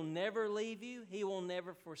 He will never leave you. He will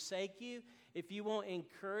never forsake you. If you want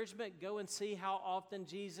encouragement, go and see how often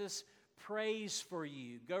Jesus prays for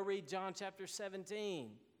you. Go read John chapter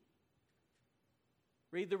 17.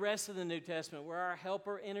 Read the rest of the New Testament where our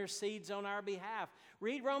helper intercedes on our behalf.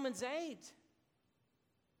 Read Romans 8.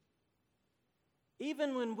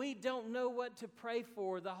 Even when we don't know what to pray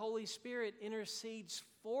for, the Holy Spirit intercedes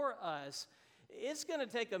for us. It's going to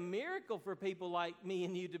take a miracle for people like me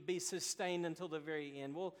and you to be sustained until the very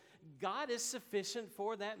end. Well, God is sufficient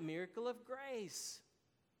for that miracle of grace.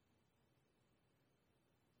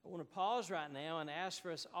 I want to pause right now and ask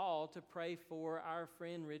for us all to pray for our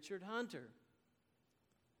friend Richard Hunter.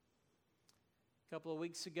 A couple of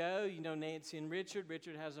weeks ago, you know Nancy and Richard.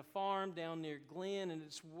 Richard has a farm down near Glen, and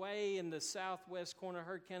it's way in the southwest corner of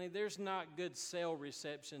Heard County. There's not good cell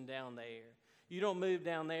reception down there. You don't move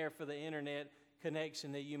down there for the internet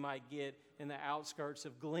connection that you might get in the outskirts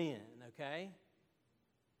of Glen, okay?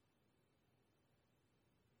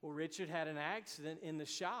 Well, Richard had an accident in the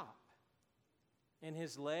shop, and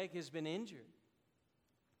his leg has been injured.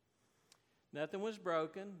 Nothing was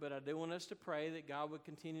broken, but I do want us to pray that God would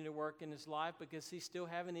continue to work in his life because he's still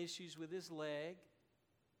having issues with his leg.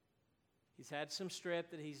 He's had some strep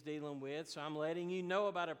that he's dealing with, so I'm letting you know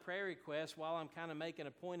about a prayer request while I'm kind of making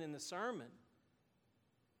a point in the sermon.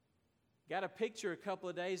 Got a picture a couple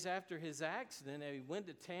of days after his accident. He went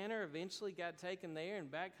to Tanner, eventually got taken there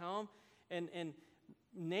and back home. And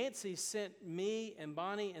Nancy sent me and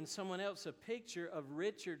Bonnie and someone else a picture of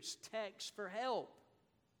Richard's text for help.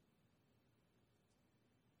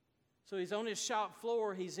 So he's on his shop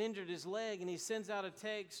floor, he's injured his leg, and he sends out a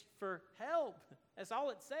text for help. That's all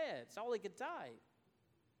it said. It's all he could type.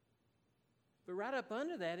 But right up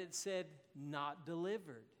under that, it said, not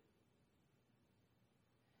delivered.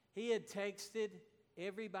 He had texted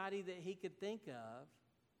everybody that he could think of,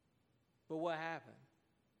 but what happened?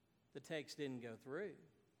 The text didn't go through.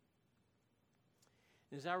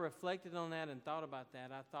 As I reflected on that and thought about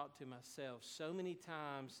that, I thought to myself, so many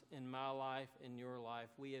times in my life, in your life,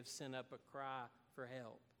 we have sent up a cry for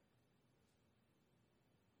help.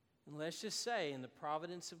 And let's just say, in the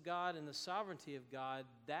providence of God and the sovereignty of God,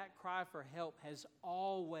 that cry for help has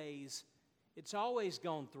always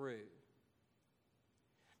gone through.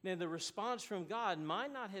 Now, the response from God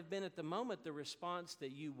might not have been at the moment the response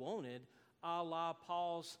that you wanted, a la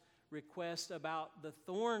Paul's request about the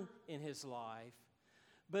thorn in his life,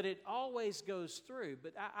 but it always goes through.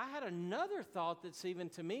 But I had another thought that's even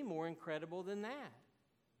to me more incredible than that.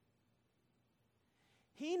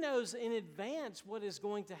 He knows in advance what is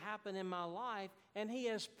going to happen in my life, and he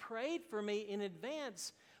has prayed for me in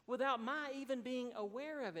advance without my even being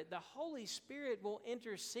aware of it. The Holy Spirit will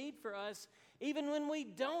intercede for us even when we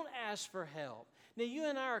don't ask for help. Now, you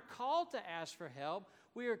and I are called to ask for help.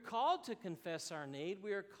 We are called to confess our need.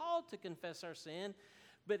 We are called to confess our sin.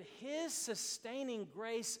 But his sustaining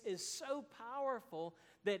grace is so powerful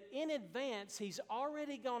that in advance, he's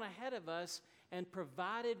already gone ahead of us and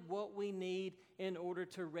provided what we need in order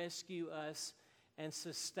to rescue us and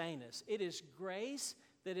sustain us. It is grace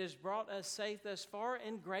that has brought us safe thus far,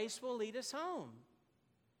 and grace will lead us home.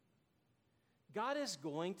 God is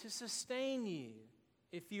going to sustain you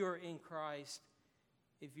if you are in Christ,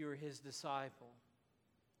 if you are his disciple.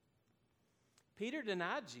 Peter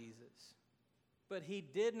denied Jesus, but he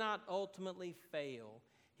did not ultimately fail.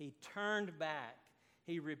 He turned back.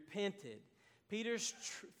 He repented. Peter's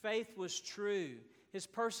faith was true. His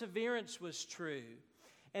perseverance was true.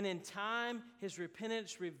 And in time, his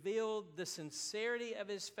repentance revealed the sincerity of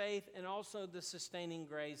his faith and also the sustaining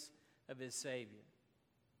grace of his Savior.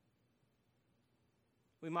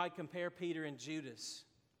 We might compare Peter and Judas.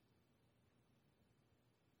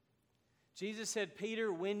 Jesus said,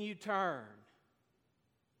 Peter, when you turn.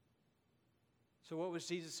 So what was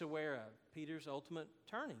Jesus aware of? Peter's ultimate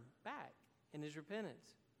turning back in his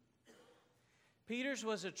repentance. Peter's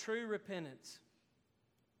was a true repentance.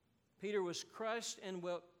 Peter was crushed and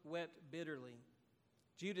wept bitterly.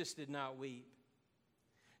 Judas did not weep.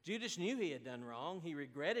 Judas knew he had done wrong. He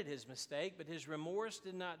regretted his mistake, but his remorse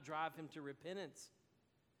did not drive him to repentance.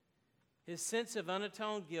 His sense of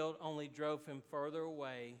unatoned guilt only drove him further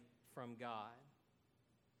away from God.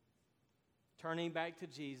 Turning back to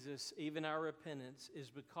Jesus, even our repentance,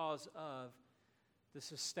 is because of the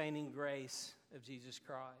sustaining grace of Jesus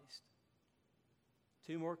Christ.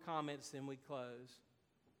 2 more comments, then we close.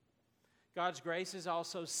 God's grace is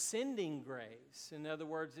also sending grace. In other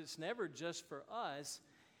words, it's never just for us.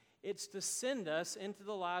 It's to send us into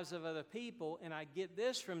the lives of other people. And I get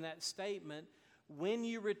this from that statement, when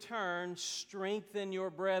you return, strengthen your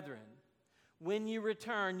brethren. When you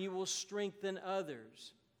return, you will strengthen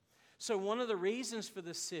others. So one of the reasons for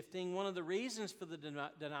the sifting, one of the reasons for the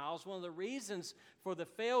denials, one of the reasons for the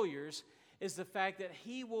failures is the fact that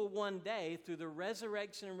he will one day, through the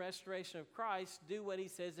resurrection and restoration of Christ, do what he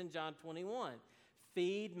says in John 21,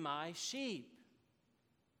 feed my sheep.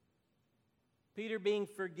 Peter, being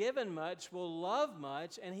forgiven much, will love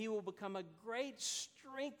much, and he will become a great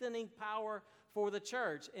strengthening power for the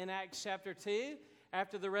church. In Acts chapter 2,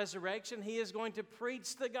 after the resurrection, he is going to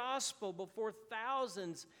preach the gospel before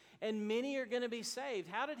thousands, and many are going to be saved.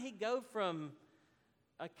 How did he go from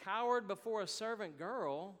a coward before a servant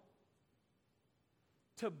girl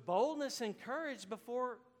to boldness and courage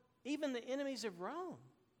before even the enemies of Rome?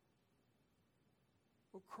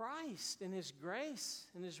 Well, Christ, in His grace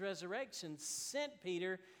and His resurrection, sent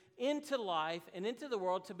Peter into life and into the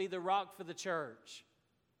world to be the rock for the church.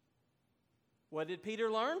 What did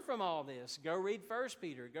Peter learn from all this? Go read 1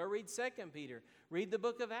 Peter. Go read 2 Peter. Read the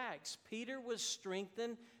book of Acts. Peter was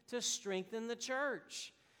strengthened to strengthen the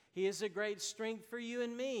church. He is a great strength for you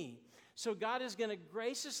and me. So God is going to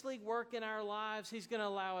graciously work in our lives. He's going to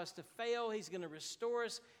allow us to fail. He's going to restore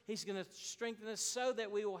us. He's going to strengthen us so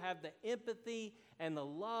that we will have the empathy and the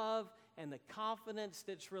love and the confidence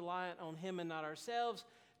that's reliant on Him and not ourselves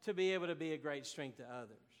to be able to be a great strength to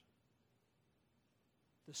others.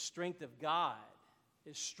 The strength of God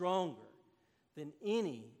is stronger than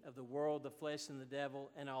any of the world, the flesh, and the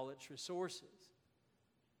devil, and all its resources.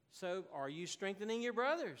 So, are you strengthening your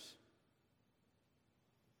brothers?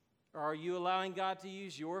 Or are you allowing God to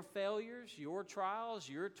use your failures, your trials,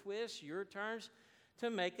 your twists, your turns to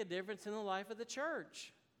make a difference in the life of the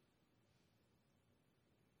church?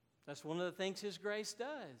 That's one of the things His grace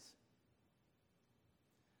does.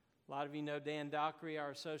 A lot of you know Dan Dockery,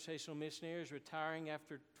 our associational missionary, is retiring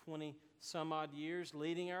after 20 some odd years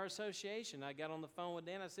leading our association. I got on the phone with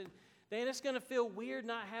Dan. I said, Dan, it's going to feel weird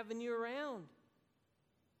not having you around.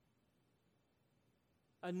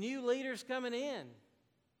 A new leader's coming in.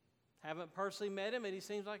 Haven't personally met him, and he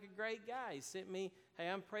seems like a great guy. He sent me, hey,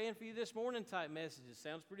 I'm praying for you this morning type messages.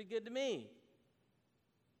 Sounds pretty good to me.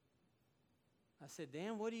 I said,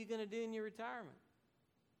 Dan, what are you going to do in your retirement?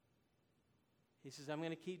 He says, I'm going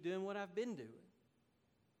to keep doing what I've been doing.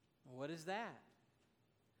 Well, what is that?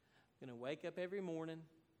 I'm going to wake up every morning.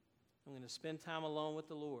 I'm going to spend time alone with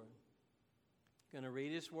the Lord. I'm going to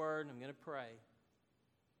read His Word, and I'm going to pray.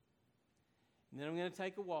 And then I'm going to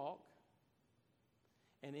take a walk.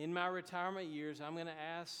 And in my retirement years, I'm going to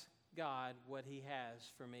ask God what He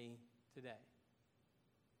has for me today.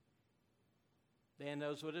 Dan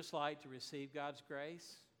knows what it's like to receive God's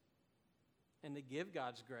grace and to give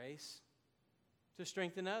God's grace to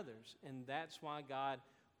strengthen others. And that's why God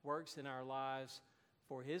works in our lives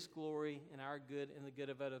for His glory and our good and the good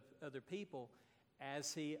of other people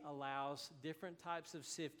as He allows different types of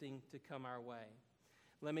sifting to come our way.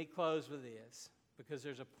 Let me close with this, because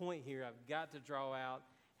there's a point here I've got to draw out,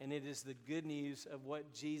 and it is the good news of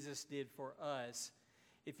what Jesus did for us.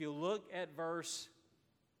 If you look at verse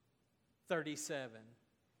 37.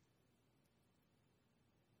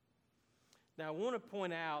 Now, I want to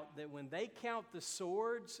point out that when they count the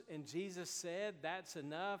swords and Jesus said, that's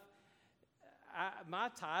enough, my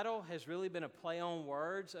title has really been a play on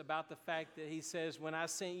words about the fact that He says, when I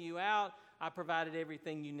sent you out, I provided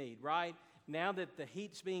everything you need, right? Now that the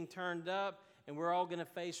heat's being turned up and we're all going to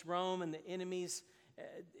face Rome and the enemies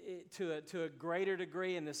to a greater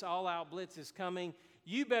degree, and this all-out blitz is coming,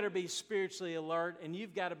 you better be spiritually alert, and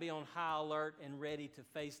you've got to be on high alert and ready to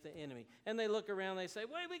face the enemy. And they look around and they say,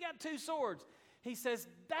 wait, we got 2 swords. He says,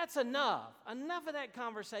 that's enough. Enough of that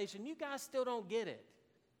conversation. You guys still don't get it.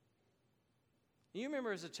 You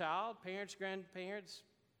remember as a child, parents, grandparents,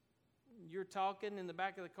 you're talking in the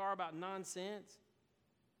back of the car about nonsense.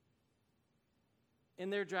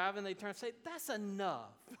 And they're driving, they turn and say, that's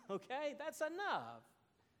enough, okay? That's enough.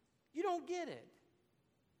 You don't get it.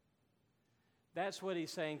 That's what He's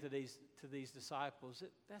saying to these disciples.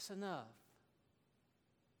 That's enough.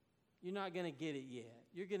 You're not going to get it yet.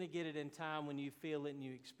 You're going to get it in time when you feel it and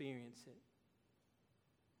you experience it.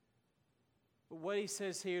 But what He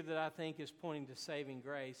says here that I think is pointing to saving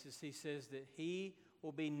grace is He says that He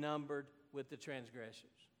will be numbered with the transgressors.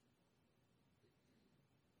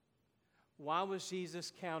 Why was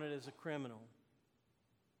Jesus counted as a criminal?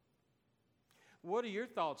 What are your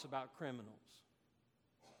thoughts about criminals?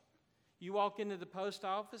 You walk into the post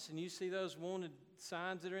office and you see those wanted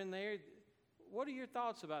signs that are in there. What are your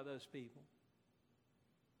thoughts about those people?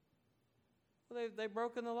 Well, they've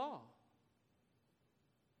broken the law.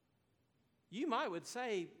 You would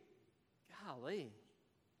say, golly,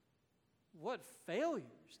 what failures.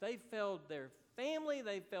 They failed their family,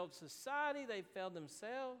 they failed society, they failed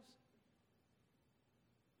themselves.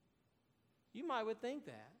 You would think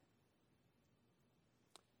that.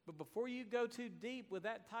 But before you go too deep with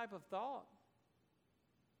that type of thought,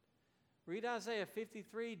 read Isaiah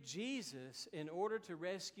 53. Jesus, in order to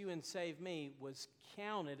rescue and save me, was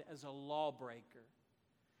counted as a lawbreaker.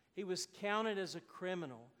 He was counted as a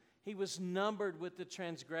criminal. He was numbered with the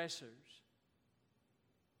transgressors.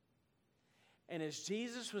 And as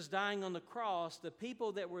Jesus was dying on the cross, the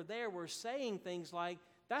people that were there were saying things like,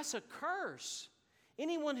 that's a curse.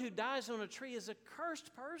 Anyone who dies on a tree is a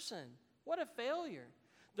cursed person. What a failure.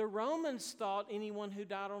 The Romans thought anyone who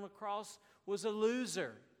died on a cross was a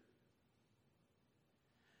loser.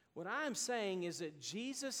 What I'm saying is that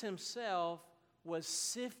Jesus himself was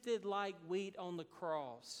sifted like wheat on the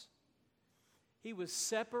cross. He was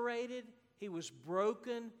separated, he was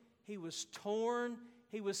broken, he was torn,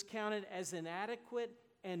 he was counted as inadequate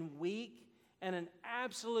and weak and an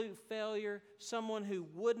absolute failure, someone who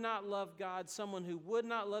would not love God, someone who would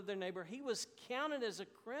not love their neighbor. He was counted as a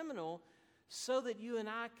criminal so that you and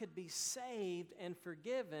I could be saved and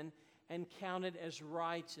forgiven and counted as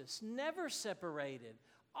righteous. Never separated,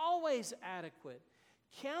 always adequate.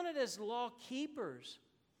 Counted as law keepers,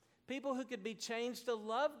 people who could be changed to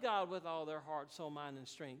love God with all their heart, soul, mind, and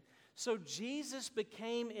strength. So Jesus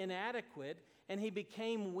became inadequate, and he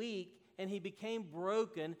became weak, and he became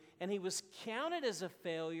broken, and he was counted as a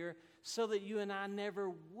failure so that you and I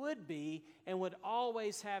never would be and would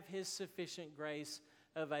always have his sufficient grace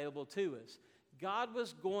available to us. God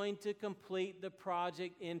was going to complete the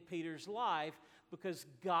project in Peter's life because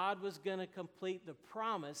God was going to complete the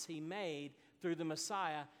promise he made through the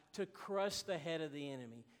Messiah to crush the head of the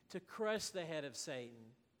enemy, to crush the head of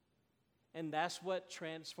Satan. And that's what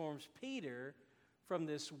transforms Peter from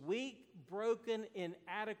this weak, broken,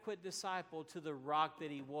 inadequate disciple to the rock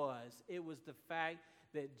that he was. It was the fact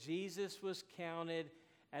that Jesus was counted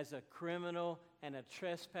as a criminal and a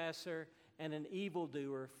trespasser and an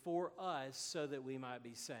evildoer for us so that we might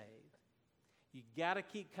be saved. You got to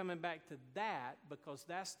keep coming back to that because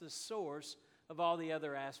that's the source of all the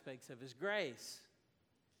other aspects of his grace.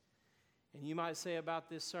 And you might say about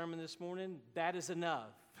this sermon this morning, that is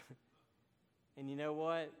enough. And you know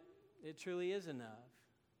what? It truly is enough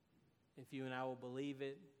if you and I will believe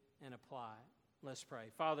it and apply it. Let's pray.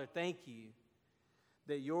 Father, thank you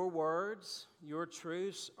that your words, your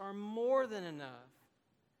truths are more than enough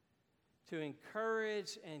to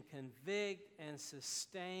encourage and convict and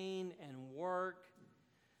sustain and work.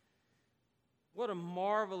 What a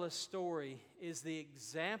marvelous story is the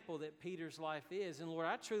example that Peter's life is. And Lord,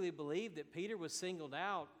 I truly believe that Peter was singled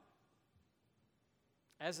out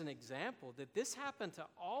as an example, that this happened to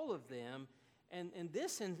all of them, and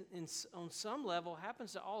this on some level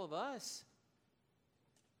happens to all of us.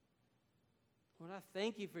 Lord, I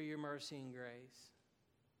thank you for your mercy and grace.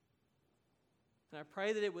 And I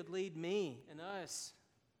pray that it would lead me and us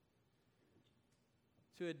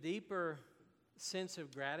to a deeper sense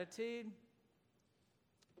of gratitude,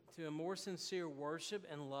 to a more sincere worship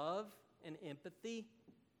and love and empathy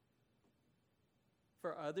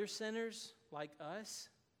for other sinners like us.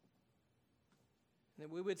 That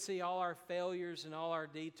we would see all our failures and all our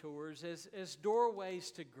detours as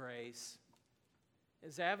doorways to grace,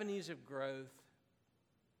 as avenues of growth.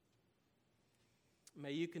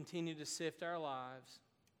 May you continue to sift our lives,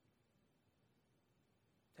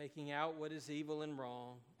 taking out what is evil and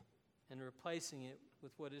wrong and replacing it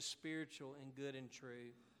with what is spiritual and good and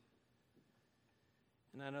true.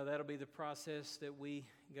 And I know that'll be the process that we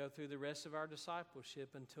go through the rest of our discipleship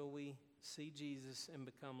until we see Jesus and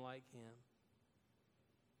become like him.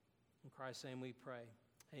 In Christ's name we pray.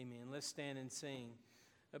 Amen. Let's stand and sing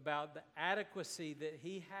about the adequacy that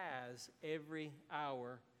he has every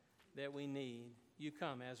hour that we need. You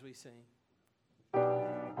come as we sing.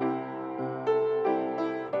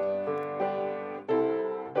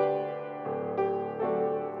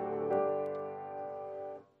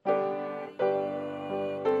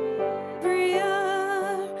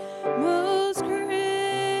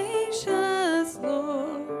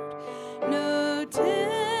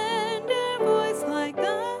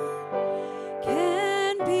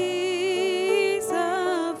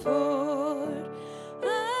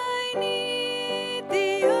 I need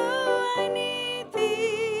thee, oh,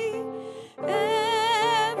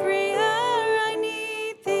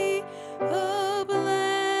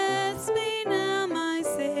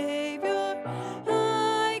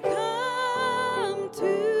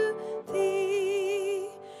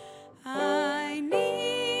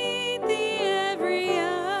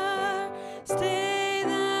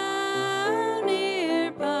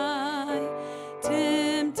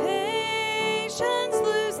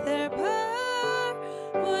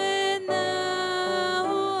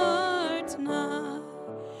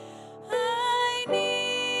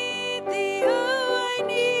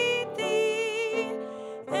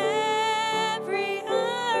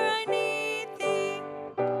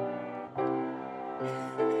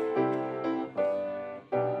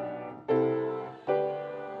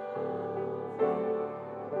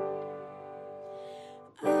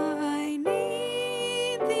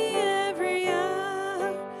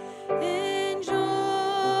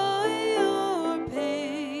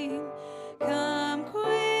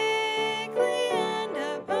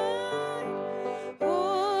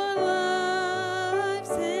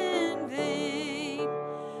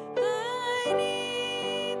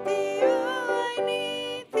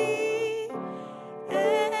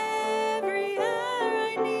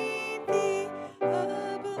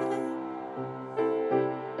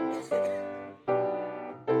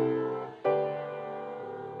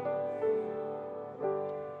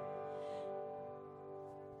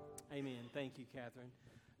 Thank you, Catherine.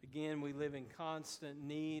 Again, we live in constant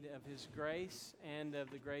need of His grace and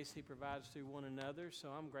of the grace He provides through one another. So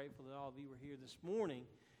I'm grateful that all of you were here this morning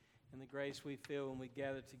and the grace we feel when we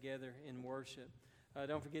gather together in worship.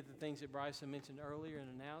 Don't forget the things that Bryson mentioned earlier in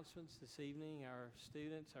announcements this evening. Our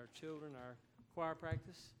students, our children, our choir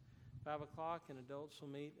practice, 5 o'clock, and adults will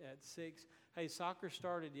meet at 6. Hey, soccer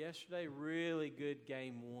started yesterday. Really good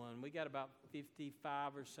game one. We got about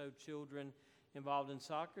 55 or so children involved in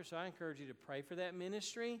soccer, so I encourage you to pray for that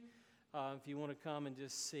ministry. If you want to come and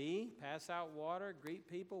just see, pass out water, greet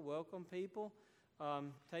people, welcome people.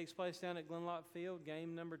 Takes place down at Glenlock Field.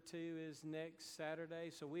 Game number 2 is next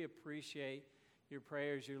Saturday, so we appreciate your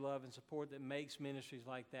prayers, your love, and support that makes ministries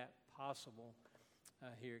like that possible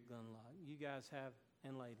here at Glenlock. You guys have,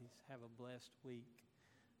 and ladies, have a blessed week.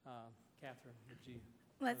 Catherine, would you?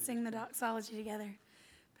 Let's sing the doxology together.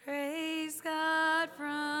 Praise God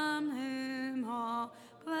from whom all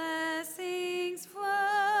blessings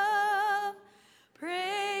flow.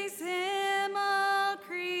 Praise Him, all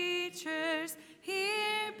creatures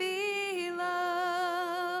here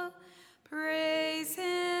below. Praise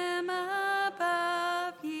Him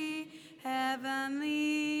above, ye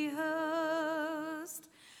heavenly host.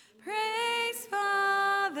 Praise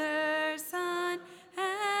Father, Son,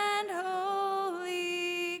 and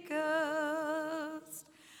Holy Ghost.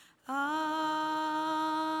 Amen.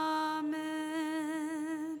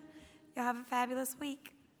 Y'all have a fabulous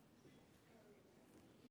week.